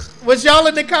too? Was y'all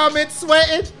in the comments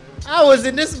sweating? I was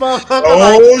in this motherfucker.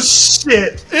 Oh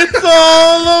shit! It's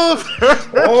all over.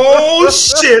 Oh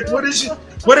shit!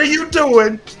 What are you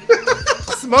doing?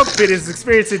 Smoke Pit is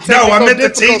experiencing No, technical I meant the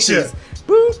difficulties. teacher.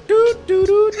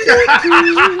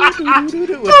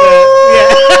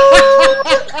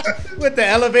 With the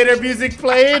elevator music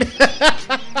playing.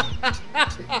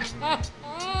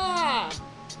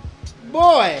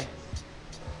 Boy.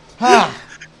 No,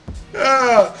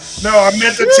 I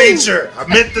meant the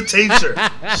teacher.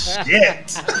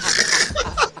 Shit.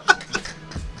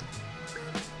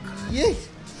 Yeah.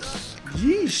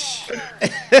 Yeesh.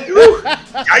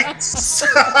 Yikes.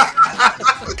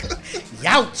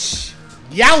 Youch.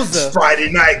 Yowza. Friday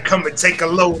night, come and take a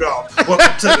load off.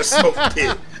 Welcome to the Smoke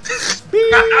Pit.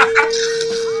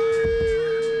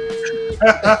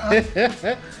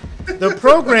 The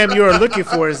program you are looking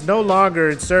for is no longer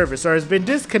in service or has been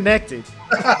disconnected.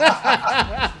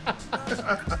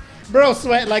 Bro,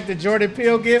 sweat like the Jordan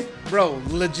Peele gift. Bro,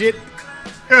 legit.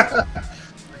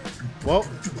 Well,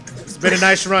 it's been a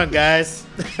nice run, guys.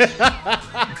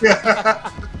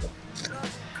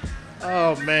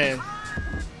 Oh, man.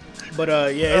 But,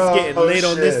 yeah, it's getting late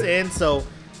on this end, so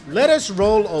let us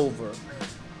roll over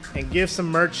and give some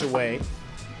merch away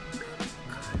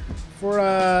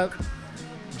for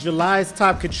July's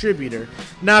top contributor.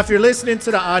 Now, if you're listening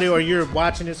to the audio or you're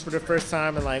watching this for the first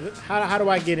time and like, how do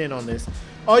I get in on this?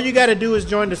 All you got to do is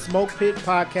join the Smoke Pit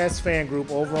Podcast fan group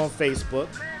over on Facebook.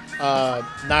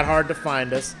 Not hard to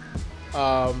find us.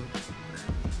 Go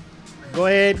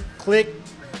ahead, click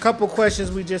a couple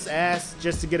questions we just asked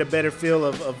just to get a better feel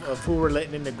of who we're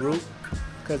letting in the group.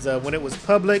 Because when it was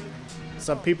public,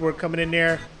 some people were coming in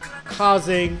there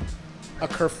causing a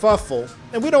kerfuffle.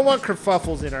 And we don't want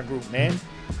kerfuffles in our group, man.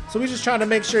 So we're just trying to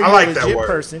make sure you're a legit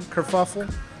person. Kerfuffle.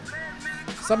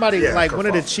 Somebody, like kerfuffle. One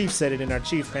of the chiefs said it in our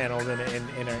chief panel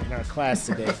in our class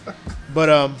today.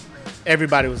 But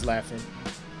everybody was laughing.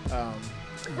 Yeah,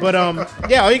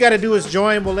 all you got to do is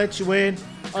join. We'll let you in.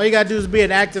 All you got to do is be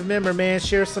an active member, man.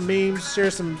 Share some memes,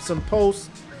 share some posts,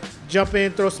 jump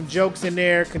in, throw some jokes in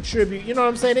there, contribute. You know what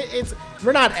I'm saying?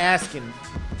 We're not asking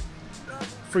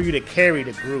for you to carry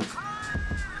the group.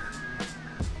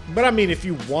 But I mean, if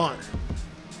you want,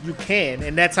 you can.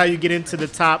 And that's how you get into the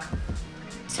top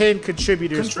 10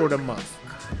 contributors for the month.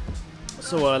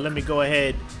 So let me go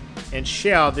ahead and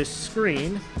share this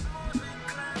screen.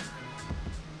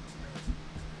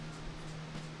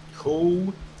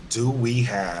 Who do we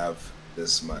have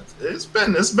this month? It's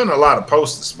been a lot of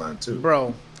posts this month too.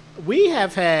 Bro,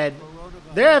 there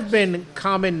have been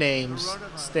common names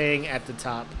staying at the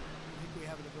top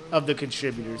of the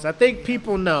contributors. I think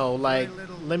people know, like,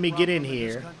 let me get in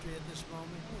here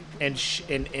and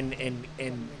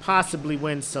possibly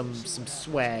win some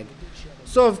swag.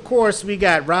 So of course we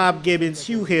got Rob Gibbons,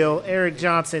 Hugh Hill, Eric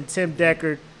Johnson, Tim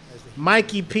Deckard,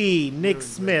 Mikey P, Nick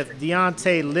Smith,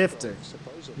 Deontay Lifter,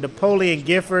 Napoleon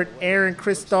Gifford, Aaron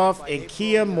Christoph, and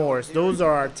Kia Morris. Those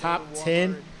are our top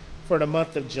 10 for the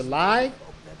month of July.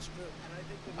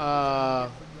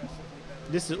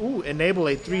 This is enable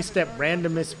a 3-step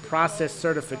randomness process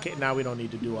certificate. Now we don't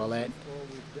need to do all that.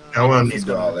 I don't need to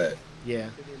do all that. Yeah.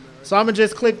 So I'm gonna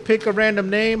just pick a random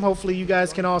name. Hopefully you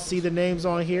guys can all see the names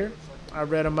on here. I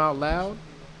read them out loud.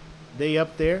 They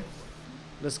up there.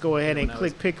 Let's go ahead and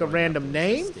pick a random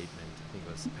name.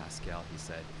 Pascal, he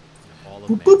said,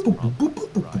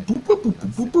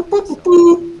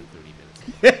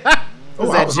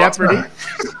 was on Jeopardy. time.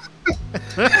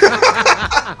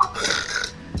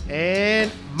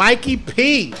 And Mikey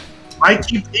P.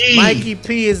 Mikey P. Mikey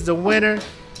P is the winner.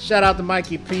 Shout out to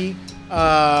Mikey P.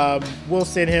 We'll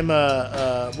send him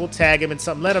we'll tag him in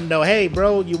something. Let him know, hey,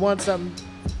 bro, you want something?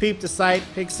 Peep the site,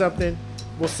 pick something.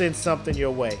 We'll send something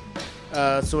your way.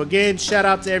 So again, shout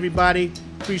out to everybody.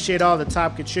 Appreciate all the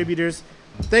top contributors.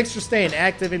 Thanks for staying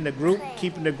active in the group,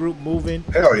 keeping the group moving.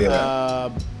 Hell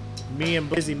yeah. Me and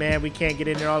Busy, man, we can't get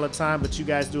in there all the time, but you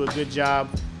guys do a good job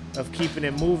of keeping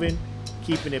it moving,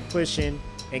 keeping it pushing,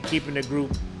 and keeping the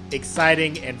group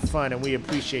exciting and fun, and we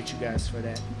appreciate you guys for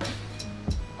that.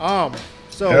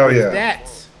 So Hell yeah. with that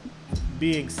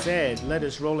being said, let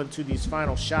us roll into these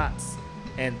final shots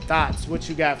and thoughts. What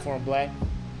you got for them, Black?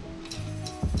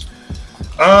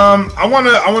 I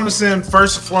want to send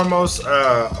first and foremost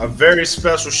a very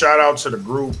special shout out to the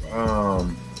group.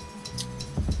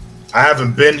 I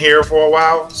haven't been here for a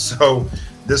while, so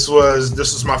this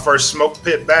was my first smoke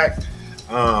pit back.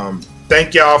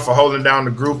 Thank y'all for holding down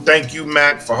the group. Thank you,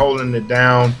 Mac, for holding it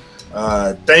down.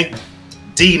 Thank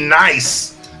D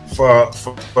Nice for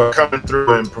coming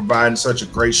through and providing such a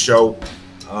great show.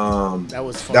 That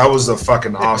was fun. That was a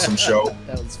fucking awesome show.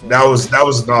 That was fun. That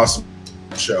was an awesome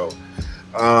show.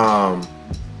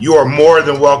 You are more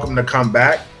than welcome to come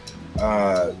back.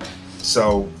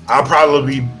 So I'll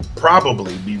probably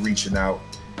be reaching out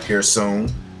here soon.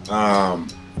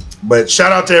 But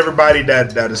shout out to everybody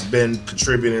that has been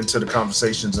contributing to the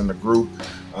conversations in the group.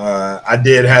 I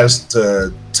did have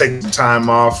to take some time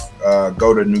off,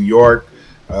 go to New York.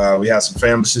 We had some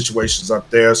family situations up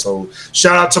there. So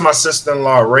shout out to my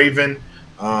sister-in-law, Raven,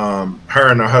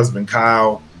 her and her husband,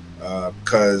 Kyle,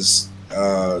 because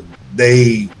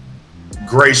they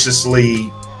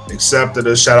graciously accepted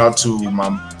us. Shout out to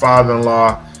my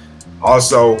father-in-law.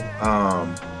 Also,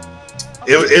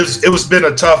 it was been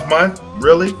a tough month,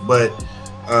 really, but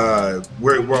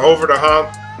we're over the hump.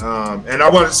 And I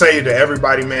want to say to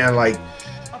everybody, man, like,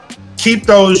 keep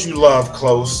those you love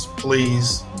close,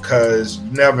 please, because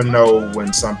you never know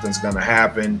when something's gonna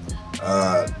happen.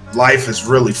 Life is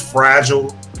really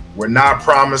fragile. We're not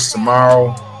promised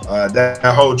tomorrow. That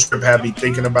whole trip had me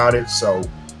thinking about it. So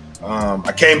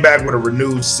I came back with a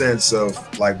renewed sense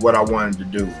of like what I wanted to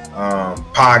do,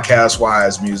 podcast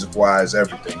wise, music wise,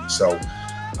 everything. So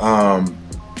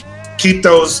keep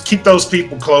those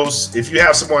people close. If you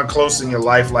have someone close in your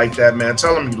life like that, man,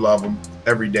 tell them you love them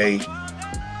every day,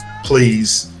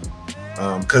 please.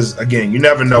 Because again, you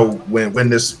never know when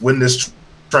this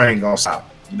train gonna stop.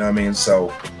 You know what I mean?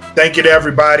 So thank you to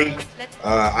everybody.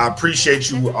 I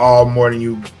appreciate you all more than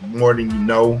you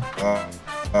know.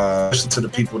 Especially to the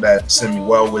people that send me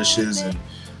well wishes and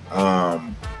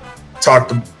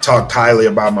talk highly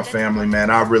about my family, man.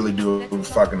 I really do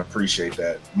fucking appreciate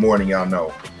that more than y'all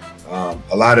know.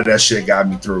 A lot of that shit got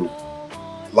me through.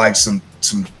 Like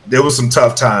there was some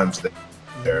tough times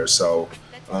there. So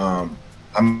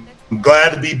I'm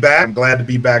glad to be back. I'm glad to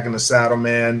be back in the saddle,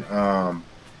 man.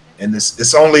 And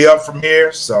it's only up from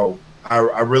here. So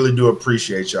I really do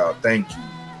appreciate y'all. Thank you.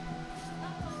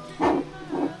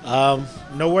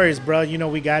 No worries, bro. You know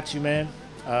we got you, man.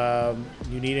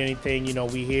 You need anything, you know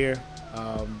we here.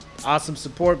 Awesome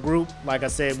support group. Like I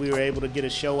said, we were able to get a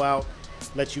show out,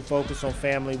 let you focus on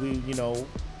family. We, you know,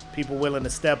 people willing to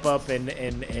step up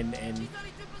and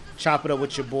chop it up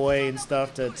with your boy and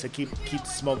stuff to keep the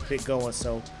smoke pit going.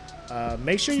 So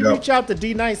make sure you reach out to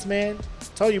D Nice, man.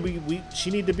 Told you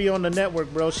she need to be on the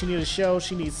network, bro. She need a show.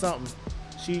 She needs something.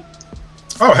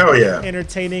 Oh hell yeah.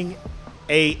 Entertaining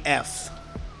AF.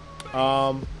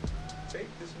 I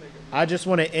just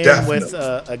want to end with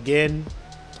again,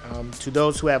 to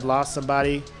those who have lost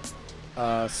somebody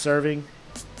serving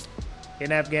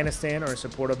in Afghanistan or in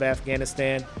support of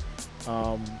Afghanistan,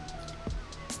 for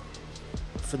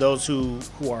those who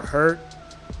are hurt,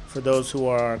 for those who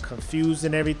are confused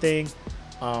and everything,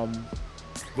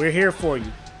 we're here for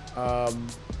you.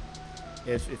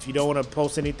 If you don't want to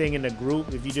post anything in the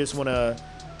group, if you just want to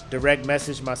direct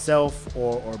message myself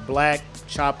or Black,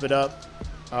 chop it up,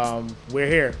 we're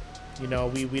here. You know,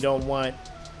 we don't want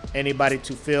anybody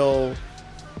to feel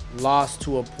lost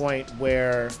to a point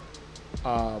where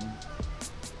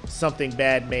something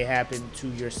bad may happen to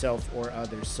yourself or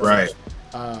others. So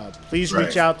please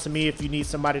reach out to me if you need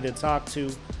somebody to talk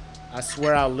to. I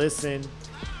swear I'll listen.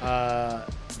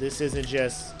 This isn't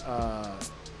just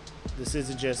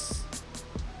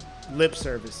lip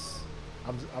service.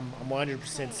 I'm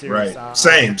 100% serious. Right.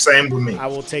 Same with me. I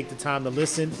will take the time to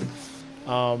listen.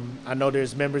 I know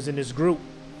there's members in this group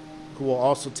who will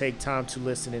also take time to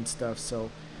listen and stuff.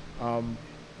 So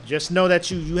just know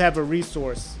that you have a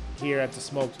resource here at the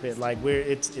Smoke Pit. Like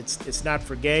it's not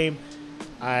for game.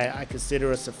 I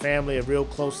consider us a family, a real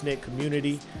close-knit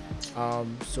community.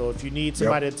 So if you need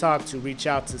somebody to talk to, reach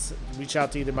out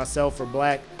to either myself or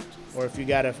Black, or if you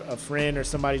got a friend or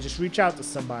somebody, just reach out to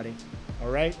somebody. All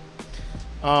right.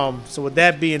 So with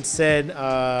that being said,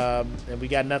 and we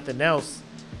got nothing else,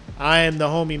 I am the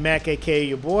homie Mac, aka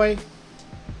your boy.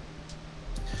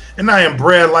 And I am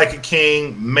bred like a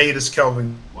king, made as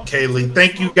Kelvin Kaylee.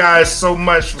 Thank you guys so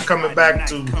much for coming back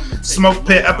to Smoke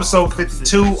Pit episode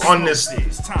 52 on this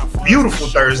beautiful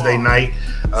Thursday night.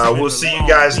 We'll see you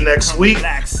guys next week.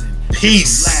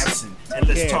 Peace. And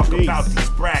let's talk about these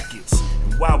brackets.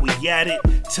 And while we at it,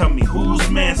 tell me whose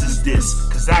man's is this?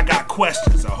 Cause I got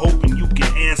questions. I'm hoping you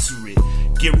can answer it.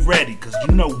 Get ready, cause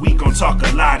you know we gon' talk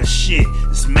a lot of shit.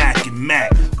 It's Mac and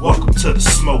Mac. Welcome to the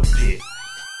Smoke Pit.